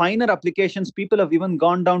of the finer applications, people have even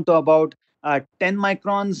gone down to about 10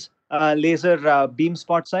 microns laser beam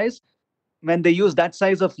spot size. When they use that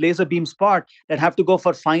size of laser beam spot, that have to go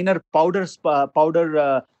for finer powder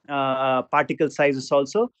particle sizes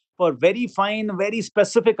also. For very fine, very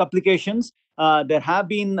specific applications, there have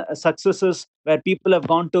been successes where people have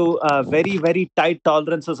gone to very, very tight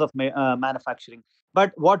tolerances of manufacturing.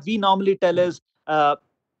 But what we normally tell is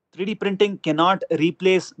 3D printing cannot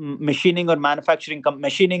replace machining or manufacturing,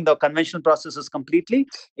 machining the conventional processes completely.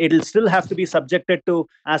 It'll still have to be subjected to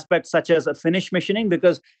aspects such as a finish machining,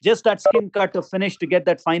 because just that skin cut of finish to get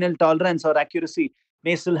that final tolerance or accuracy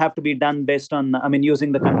may still have to be done based on,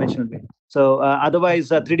 using the conventional way. So otherwise,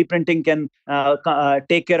 3D printing can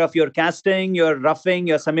take care of your casting, your roughing,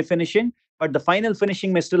 your semi-finishing, but the final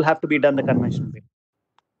finishing may still have to be done the conventional way.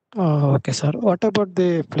 Okay, sir. What about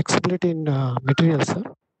the flexibility in materials, sir?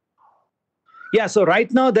 Yeah, so right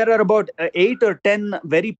now there are about 8 or 10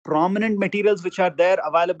 very prominent materials which are there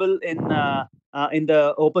available in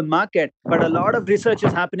the open market. But a lot of research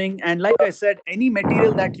is happening, and like I said, any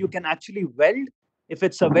material that you can actually weld, if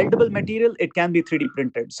it's a weldable material, it can be 3D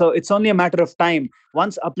printed. So it's only a matter of time.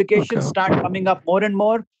 Once applications start coming up more and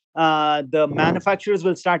more, the manufacturers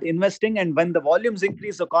will start investing, and when the volumes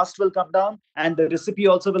increase, the cost will come down and the recipe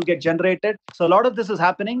also will get generated. So a lot of this is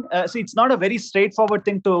happening. See, it's not a very straightforward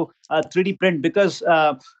thing to 3D print, because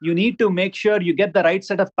you need to make sure you get the right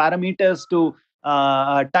set of parameters to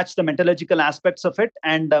touch the metallurgical aspects of it,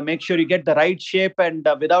 and make sure you get the right shape, and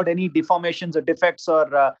without any deformations or defects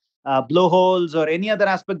or blowholes or any other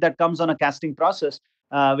aspect that comes on a casting process,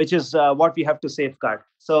 which is what we have to safeguard.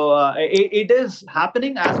 So it is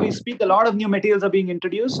happening as we speak. A lot of new materials are being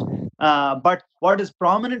introduced, but what is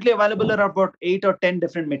prominently available are about 8 or 10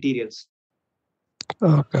 different materials.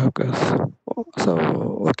 Okay, so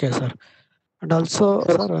okay, sir. And also,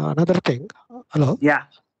 sir, another thing. Hello. Yeah.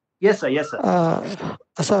 Yes, sir. Yes, sir.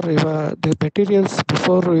 Sir, the materials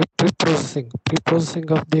before pre-processing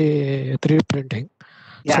of the 3D printing,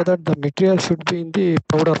 so that the material should be in the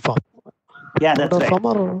powder form. Yeah, that's right.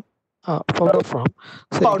 Powder form.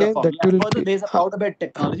 So powder again, form. that will further, there's a powder bed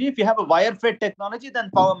technology. If you have a wire fed technology, then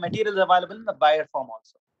power material is available in the wire form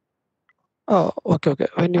also. Oh, okay.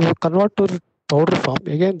 When you convert to powder form,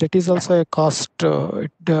 again, that is also a cost.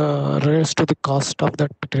 It relates to the cost of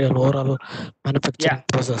that material overall manufacturing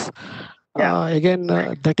process. Again,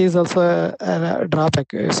 that is also a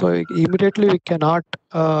drawback. So immediately we cannot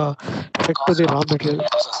fit to the raw material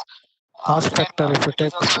cost factor if you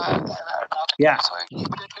take.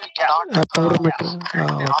 Powder material.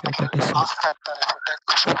 Okay, that is.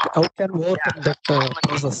 How can we overcome that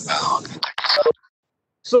process?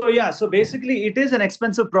 So basically, it is an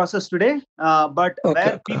expensive process today, but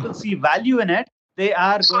where people see value in it, they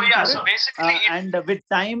are going to it. And with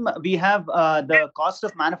time, we have the cost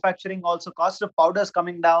of manufacturing, also cost of powders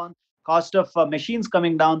coming down, cost of machines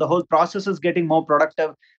coming down. The whole process is getting more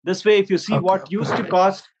productive. This way, if you see what used to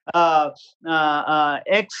cost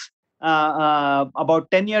X about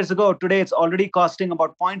 10 years ago, today it's already costing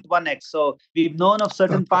about 0.1x. So we've known of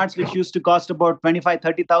certain parts which used to cost about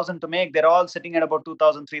 25,000-30,000 to make. They're all sitting at about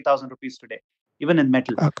 2,000-3,000 rupees today, even in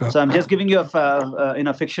metal. So I'm just giving you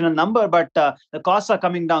a fictional number, but the costs are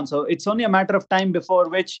coming down. So it's only a matter of time before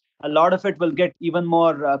which a lot of it will get even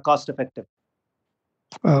more cost effective.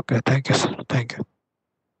 Okay, thank you, sir. Thank you.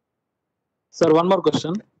 Sir, one more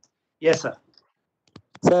question. Yes, sir.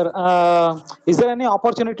 Sir, is there any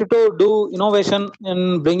opportunity to do innovation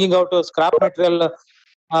in bringing out a scrap material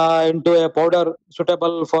into a powder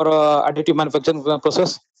suitable for additive manufacturing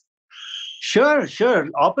process? Sure.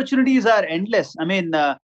 Opportunities are endless. I mean,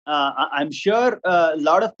 I'm sure a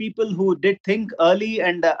lot of people who did think early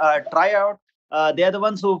and try out, they are the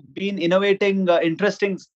ones who've been innovating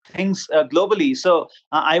interesting things globally. So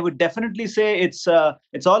I would definitely say it's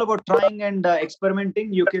all about trying and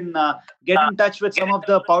experimenting. You can get in touch with some of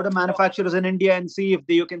the powder manufacturers in India and see if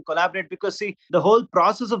you can collaborate, because see, the whole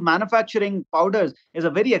process of manufacturing powders is a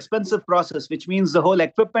very expensive process, which means the whole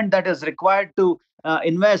equipment that is required to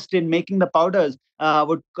invest in making the powders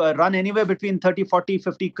would run anywhere between 30, 40,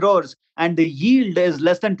 50 crores, and the yield is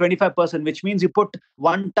less than 25%, which means you put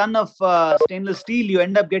 1 ton of stainless steel, you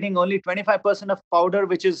end up getting only 25% of powder,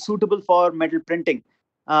 which is suitable for metal printing.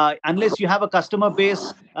 Unless you have a customer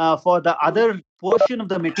base for the other portion of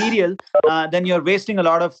the material, then you're wasting a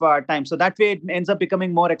lot of time. So that way it ends up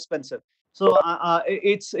becoming more expensive. So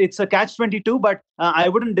it's a catch-22, but I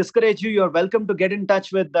wouldn't discourage you. You're welcome to get in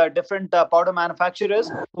touch with different powder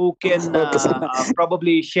manufacturers who can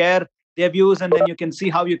probably share their views, and then you can see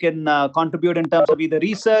how you can contribute in terms of either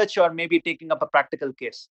research or maybe taking up a practical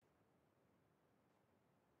case.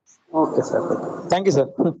 Okay, sir. Thank you, sir.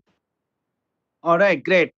 All right,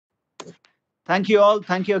 great. Thank you all.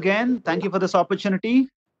 Thank you again. Thank you for this opportunity.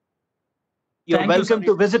 You're Thank you, welcome sir.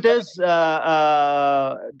 to visit us,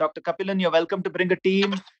 Dr. Kapilan. You're welcome to bring a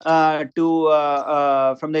team from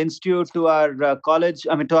the institute to our college.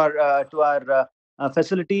 I mean, to our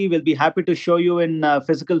facility. We'll be happy to show you in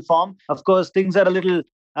physical form. Of course, things are a little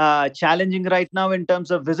challenging right now in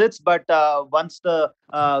terms of visits, but once the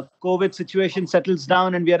COVID situation settles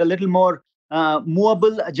down and we are a little more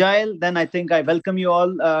movable, agile, then I think I welcome you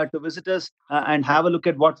all to visit us and have a look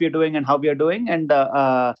at what we are doing and how we are doing, and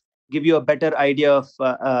give you a better idea of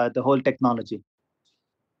the whole technology.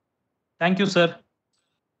 Thank you, sir.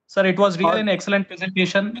 Sir, it was really an excellent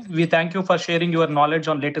presentation. We thank you for sharing your knowledge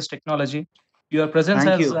on latest technology. Your presence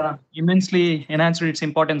Thank has you. immensely enhanced its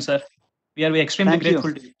importance, sir. We are extremely Thank you.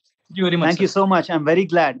 grateful to you. Thank you very much. Thank you so much. I'm very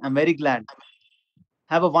glad. I'm very glad.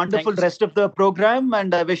 Have a wonderful you, rest of the program,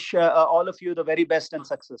 and I wish all of you the very best and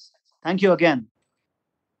success. Thank you again.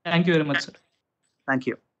 Thank you very much, sir. Thank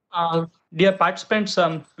you. Dear participants,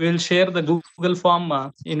 we will share the Google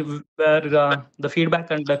form in where the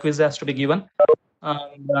feedback and the quiz has to be given.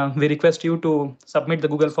 We request you to submit the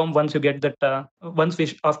Google form once you get that.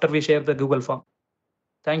 After we share the Google form.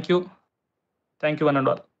 Thank you. Thank you, one and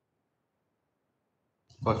all.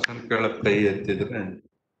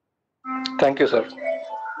 Thank you, sir.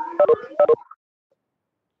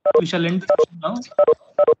 We shall end the session now.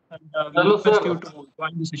 And we Hello, request sir. you to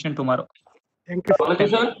join the session tomorrow. Thank you. Balaji,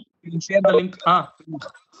 sir. We will share the link.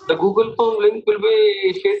 The Google form link will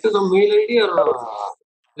be shared to the mail ID or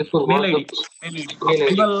this one? Mail WhatsApp? ID. Mail ID. Mail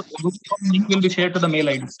ID. Google form link will be shared to the mail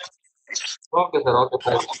ID. Okay, sir. Okay,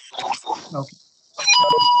 fine. Okay.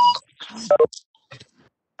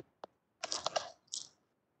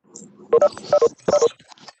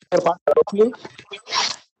 Please.